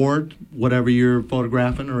on board, whatever you're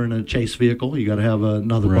photographing, or in a chase vehicle. You got to have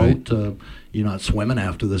another boat. You're not swimming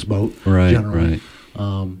after this boat, generally.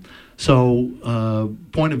 So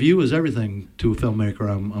point of view is everything to a filmmaker,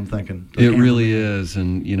 I'm thinking. It really is,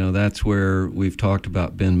 and that's where we've talked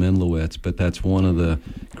about Ben Menlowitz, but that's one of the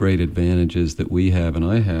great advantages that we have and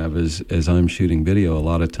I have is as I'm shooting video. A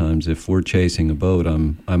lot of times if we're chasing a boat,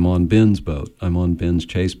 I'm on Ben's boat. I'm on Ben's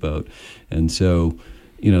chase boat. And so,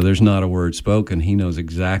 there's not a word spoken. He knows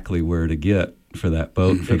exactly where to get for that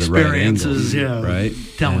boat for the right angle. Right?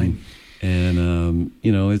 Telling. And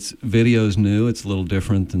it's video's new. It's a little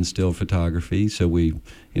different than still photography, so we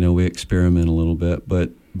experiment a little bit.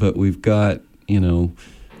 But we've got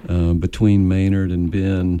between Maynard and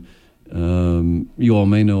Ben, you all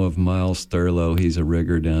may know of Miles Thurlow. He's a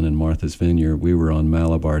rigger down in Martha's Vineyard. We were on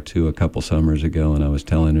Malabar 2 a couple summers ago, and I was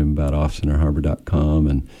telling him about offcenterharbor.com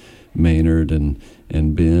and Maynard and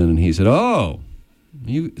Ben, and he said, "Oh,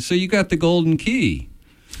 you got the golden key.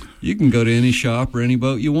 You can go to any shop or any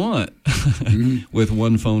boat you want with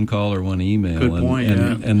one phone call or one email." Good point,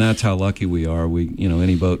 and that's how lucky we are. We,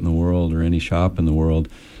 any boat in the world or any shop in the world,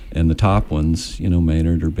 and the top ones,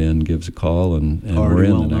 Maynard or Ben gives a call and we're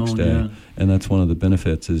in the next day. Yeah. And that's one of the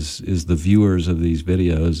benefits is the viewers of these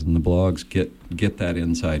videos and the blogs get that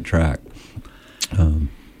inside track.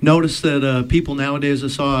 Notice that people nowadays, I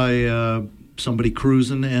saw somebody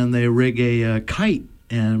cruising and they rig a kite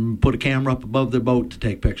and put a camera up above their boat to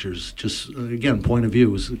take pictures. Just, again, point of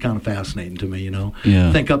view is kind of fascinating to me,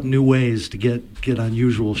 Yeah. Think up new ways to get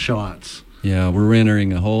unusual shots. Yeah, we're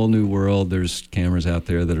entering a whole new world. There's cameras out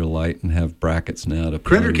there that are light and have brackets now to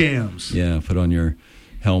critter cams. Yeah, put on your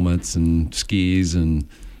helmets and skis and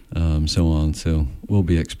so on. So we'll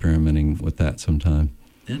be experimenting with that sometime.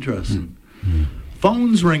 Interesting. Mm-hmm.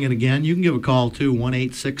 Phone's ringing again. You can give a call to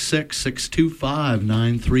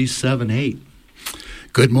 1-866-625-9378.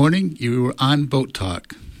 Good morning. You're on Boat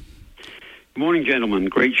Talk. Good morning, gentlemen.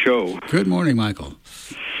 Great show. Good morning, Michael.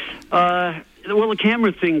 Well, the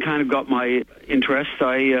camera thing kind of got my interest.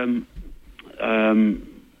 When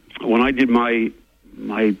I did my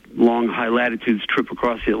long high latitudes trip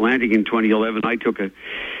across the Atlantic in 2011, I took a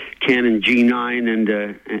Canon G9 and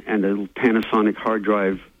a Panasonic hard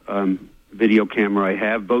drive video camera I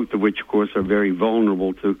have, both of which, of course, are very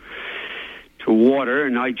vulnerable to water,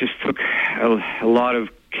 and I just took a lot of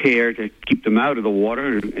care to keep them out of the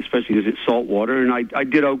water, especially because it's salt water, and I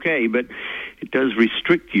did okay, but it does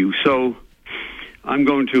restrict you. So I'm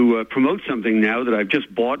going to promote something now that I've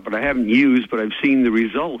just bought, but I haven't used, but I've seen the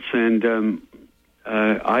results, and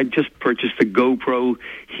I just purchased the GoPro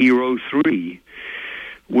Hero 3,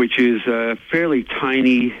 which is a fairly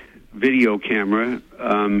tiny video camera.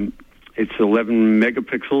 It's 11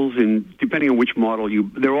 megapixels, and depending on which model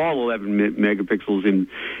they're all 11 megapixels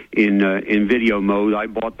in video mode. I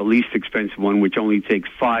bought the least expensive one, which only takes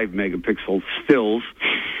 5 megapixel stills,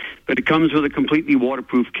 but it comes with a completely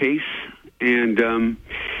waterproof case. And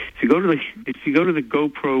if you go to the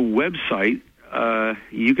GoPro website,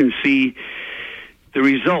 you can see the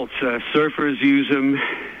results. Surfers use them,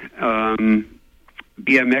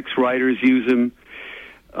 BMX riders use them.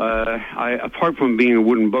 Apart from being a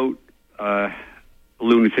wooden boat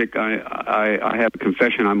lunatic, I have a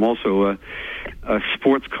confession. I'm also a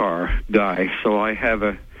sports car guy. So I have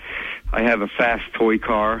a fast toy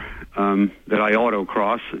car that I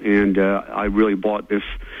autocross, and I really bought this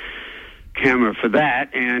camera for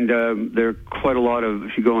that. And there are quite a lot of,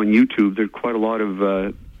 if you go on YouTube, there are quite a lot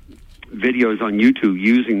of videos on YouTube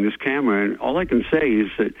using this camera. And all I can say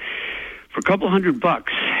is that For a couple $100,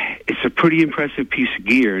 it's a pretty impressive piece of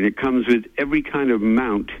gear, and it comes with every kind of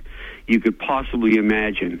mount you could possibly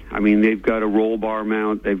imagine. I mean, they've got a roll bar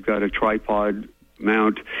mount, they've got a tripod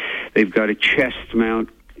mount, they've got a chest mount,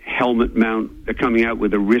 helmet mount. They're coming out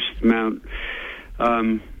with a wrist mount.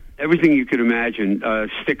 Everything you could imagine.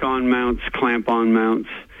 Stick-on mounts, clamp-on mounts.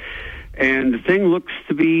 And the thing looks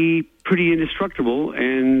to be pretty indestructible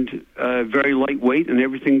and very lightweight, and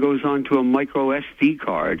everything goes onto a micro SD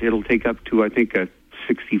card. It'll take up to, I think, a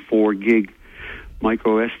 64-gig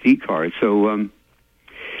micro SD card. So,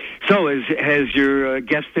 has your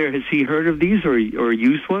guest there, has he heard of these or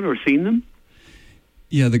used one or seen them?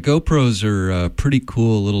 Yeah, the GoPros are pretty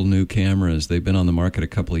cool little new cameras. They've been on the market a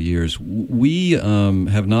couple of years. We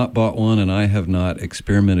have not bought one, and I have not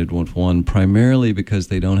experimented with one, primarily because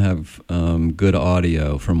they don't have good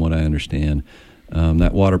audio, from what I understand.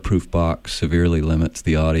 That waterproof box severely limits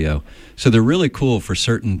the audio. So they're really cool for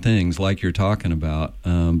certain things, like you're talking about,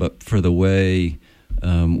 but for the way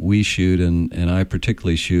we shoot, and I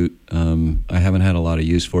particularly shoot, I haven't had a lot of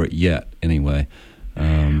use for it yet, anyway.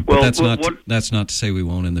 But that's not to say we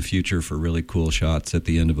won't in the future for really cool shots at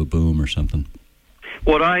the end of a boom or something.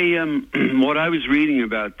 What I was reading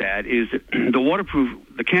about that is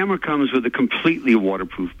the camera comes with a completely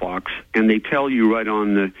waterproof box, and they tell you right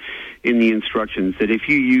in the instructions that if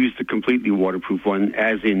you use the completely waterproof one,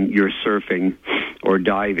 as in you're surfing or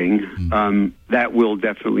diving, that will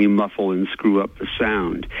definitely muffle and screw up the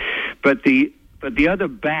sound. But the other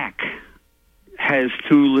back has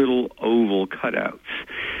two little oval cutouts.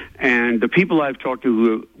 And the people I've talked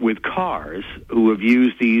to with cars who have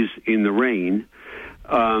used these in the rain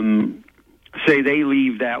say they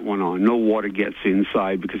leave that one on. No water gets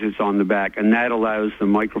inside because it's on the back, and that allows the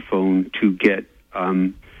microphone to get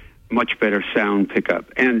much better sound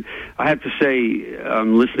pickup. And I have to say,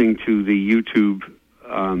 listening to the YouTube,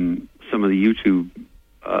 some of the YouTube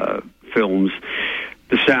films,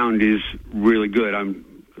 the sound is really good.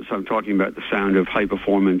 I'm talking about the sound of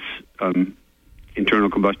high-performance internal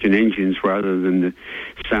combustion engines rather than the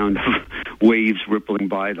sound of waves rippling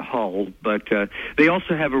by the hull. But they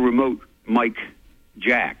also have a remote mic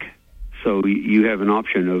jack, so you have an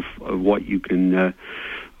option of what you can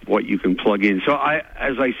plug in. So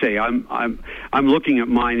as I say, I'm looking at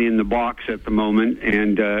mine in the box at the moment,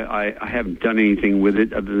 and I haven't done anything with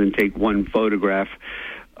it other than take one photograph.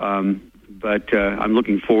 But I'm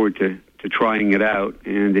looking forward to trying it out,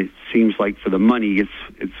 and it seems like for the money,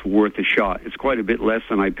 it's worth a shot. It's quite a bit less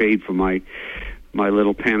than I paid for my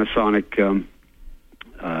little Panasonic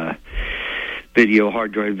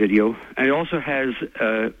hard drive video, and it also has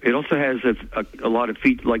a lot of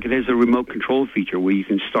features. Like it has a remote control feature where you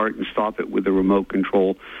can start and stop it with a remote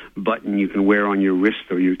control button you can wear on your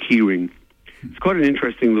wrist or your keyring. It's quite an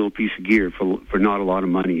interesting little piece of gear for not a lot of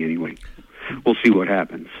money anyway. We'll see what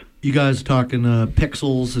happens. You guys talking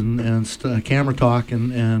pixels and camera talk,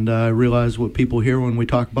 and I realize what people hear when we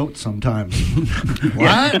talk boats sometimes.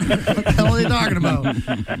 What? What the hell are they talking about?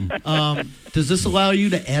 Does this allow you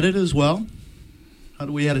to edit as well? How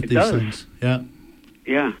do we edit these things? Yeah.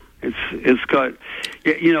 Yeah, it's got,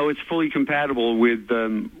 it's fully compatible with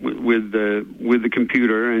the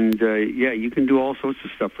computer, and you can do all sorts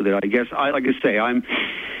of stuff with it. I guess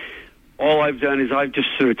all I've done is I've just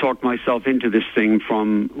sort of talked myself into this thing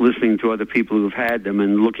from listening to other people who've had them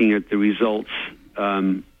and looking at the results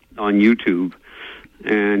on YouTube.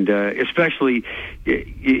 And especially,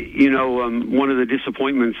 one of the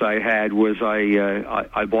disappointments I had was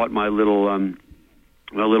I bought my little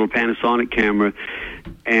Panasonic camera,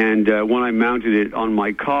 and when I mounted it on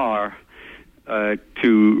my car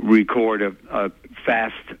to record a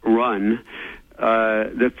fast run,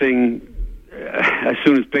 the thing,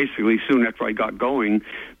 soon after I got going,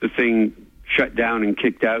 the thing shut down and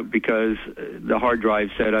kicked out because the hard drive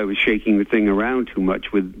said I was shaking the thing around too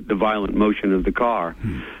much with the violent motion of the car.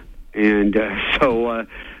 And so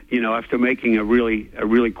after making a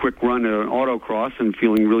really quick run at an autocross and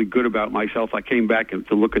feeling really good about myself, I came back to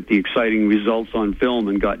look at the exciting results on film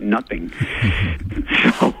and got nothing.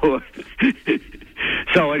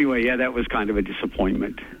 So anyway, that was kind of a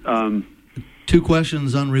disappointment. Two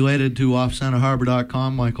questions unrelated to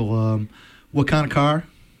offcenterharbor.com, Michael. What kind of car?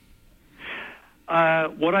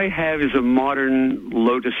 What I have is a modern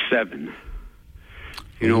Lotus 7.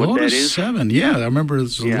 You know Lotus what that is? Lotus 7, yeah. I remember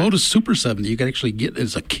it's a Lotus Super 7 that you could actually get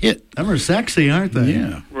as a kit. Them are sexy, aren't they?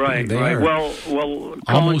 Yeah. Right. Well, Colin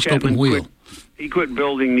almost Chapman open wheel. He quit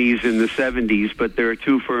building these in the 70s, but there are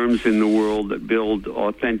two firms in the world that build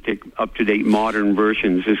authentic, up-to-date, modern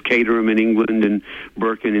versions. There's Caterham in England and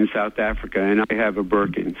Birkin in South Africa, and I have a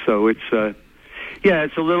Birkin. So it's Yeah,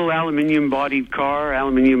 it's a little aluminium-bodied car,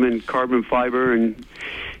 aluminium and carbon fiber, and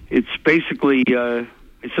it's basically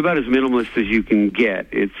it's about as minimalist as you can get.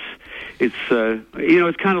 It's it's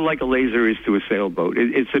kind of like a laser is to a sailboat.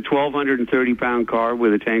 It's a 1,230-pound car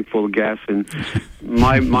with a tank full of gas, and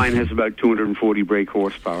mine has about 240 brake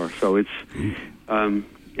horsepower. So it's about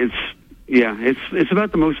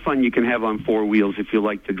the most fun you can have on four wheels if you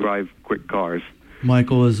like to drive quick cars.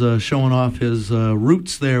 Michael is showing off his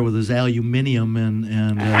roots there with his aluminium,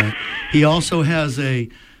 and he also has a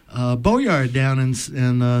boatyard down in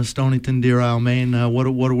Stonington, Deer Isle, Maine. What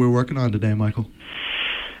are we working on today, Michael?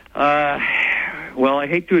 Well, I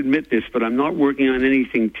hate to admit this, but I'm not working on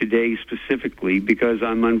anything today specifically because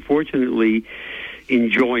I'm unfortunately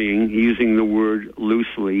enjoying, using the word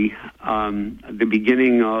loosely, the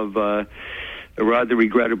beginning of a rather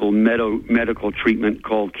regrettable medical treatment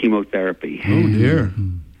called chemotherapy. Oh, dear.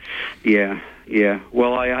 Yeah.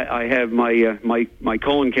 Well, I have my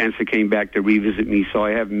colon cancer came back to revisit me, so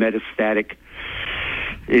I have metastatic,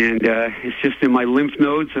 and it's just in my lymph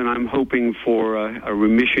nodes, and I'm hoping for a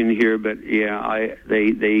remission here. But yeah,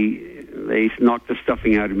 they knocked the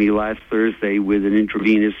stuffing out of me last Thursday with an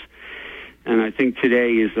intravenous, and I think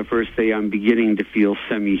today is the first day I'm beginning to feel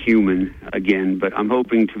semi-human again. But I'm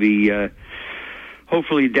hoping to be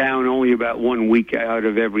hopefully down only about 1 week out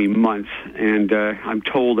of every month, and I'm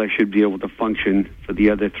told I should be able to function for the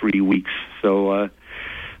other 3 weeks. So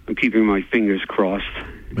I'm keeping my fingers crossed.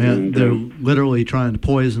 Man, they're literally trying to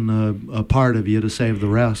poison a part of you to save the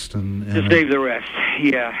rest. To save the rest,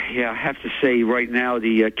 yeah. I have to say, right now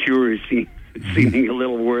the cure is seeming a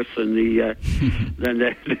little worse than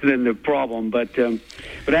than the problem. But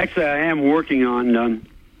actually, I am working on.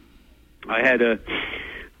 I had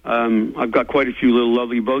I've got quite a few little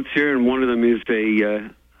lovely boats here, and one of them is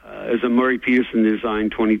a Murray Peterson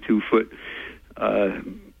designed 22-foot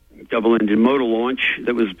double-engine motor launch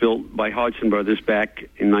that was built by Hodgson Brothers back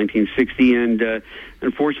in 1960, and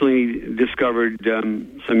unfortunately discovered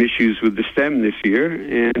some issues with the stem this year,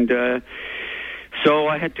 and so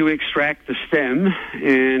I had to extract the stem,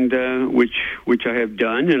 and which I have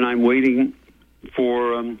done, and I'm waiting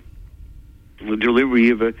for the delivery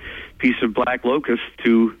of a piece of black locust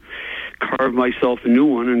to carve myself a new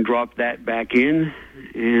one and drop that back in,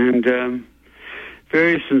 and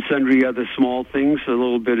various and sundry other small things, a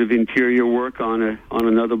little bit of interior work on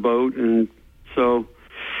another boat, and so.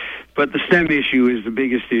 But the stem issue is the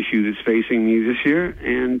biggest issue that's facing me this year,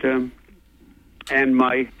 and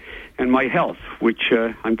my health, which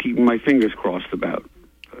I'm keeping my fingers crossed about.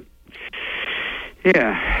 But,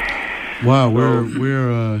 yeah. Wow,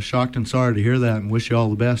 we're shocked and sorry to hear that, and wish you all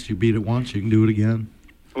the best. You beat it once, you can do it again.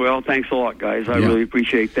 Well, thanks a lot, guys. I really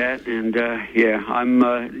appreciate that. And I'm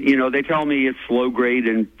they tell me it's low grade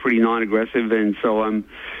and pretty non-aggressive, and so I'm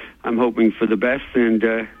hoping for the best. And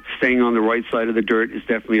staying on the right side of the dirt is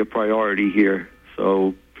definitely a priority here.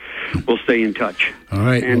 So we'll stay in touch. All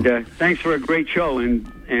right. And thanks for a great show.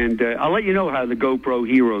 And I'll let you know how the GoPro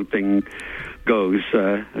Hero thing goes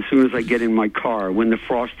as soon as I get in my car, when the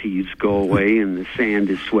frost heaves go away and the sand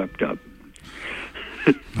is swept up.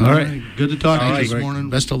 All right. Good to talk to you this morning.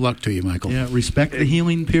 Best of luck to you, Michael. Yeah, respect the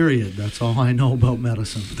healing period. That's all I know about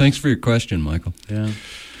medicine. Thanks for your question, Michael. Yeah.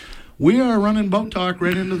 We are running Boat Talk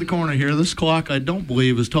right into the corner here. This clock, I don't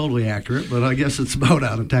believe, is totally accurate, but I guess it's about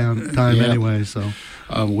out of time anyway. So,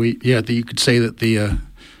 you could say that the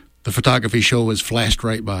photography show was flashed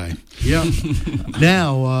right by. Yeah.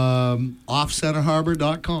 Now,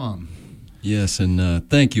 offcenterharbor.com. Yes, and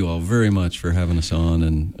thank you all very much for having us on,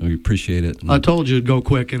 and we appreciate it. I told you it'd go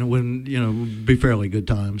quick, and it wouldn't, be fairly good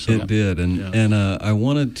time. So. It did, and I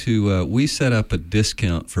wanted to. We set up a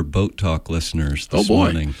discount for Boat Talk listeners this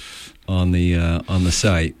morning on the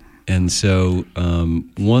site, and so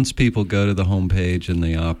once people go to the homepage and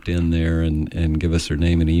they opt in there and give us their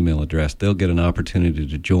name and email address, they'll get an opportunity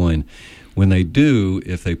to join. When they do,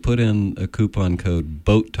 if they put in a coupon code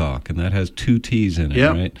Boat Talk, and that has 2 T's in it,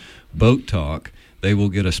 right? Boat Talk, they will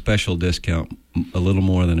get a special discount, a little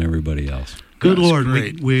more than everybody else. Good Lord,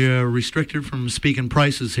 we are restricted from speaking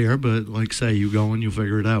prices here, but like say, you go and you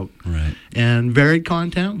figure it out. Right. And varied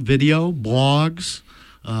content, video, blogs,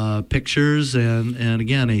 pictures, and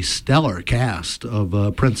again, a stellar cast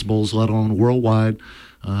of principals, let alone worldwide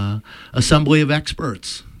assembly of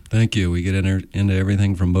experts. Thank you. We get into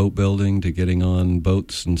everything from boat building to getting on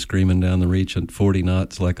boats and screaming down the reach at 40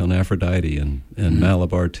 knots like on Aphrodite and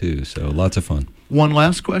Malabar too. So lots of fun. One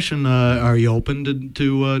last question. Are you open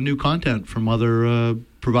to new content from other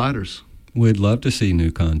providers? We'd love to see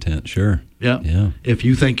new content, sure. Yeah. If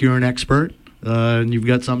you think you're an expert and you've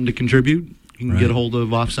got something to contribite, you can get a hold of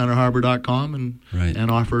offcenterharbor.com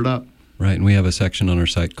and offer it up. Right, and we have a section on our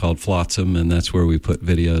site called Flotsam, and that's where we put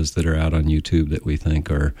videos that are out on YouTube that we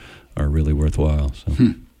think are really worthwhile.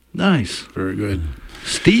 So. Nice. Very good.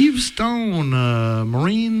 Steve Stone,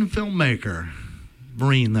 marine filmmaker.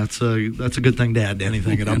 Marine, that's a good thing to add to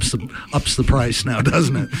anything. It ups the price now,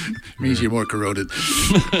 doesn't it? Means you're more corroded.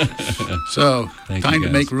 So, time to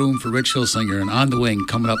make room for Rich Hilsinger. And On the Wing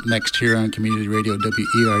coming up next here on Community Radio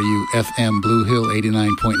WERU FM Blue Hill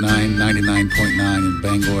 89.9, 99.9 in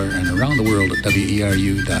Bangor and around the world at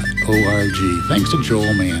WERU.org. Thanks to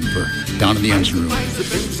Joel Mann for Down in the Engine Room. I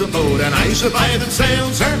survive the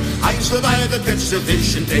sails, sir. I survive the pits of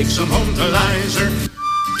fish and take some home to lie, sir.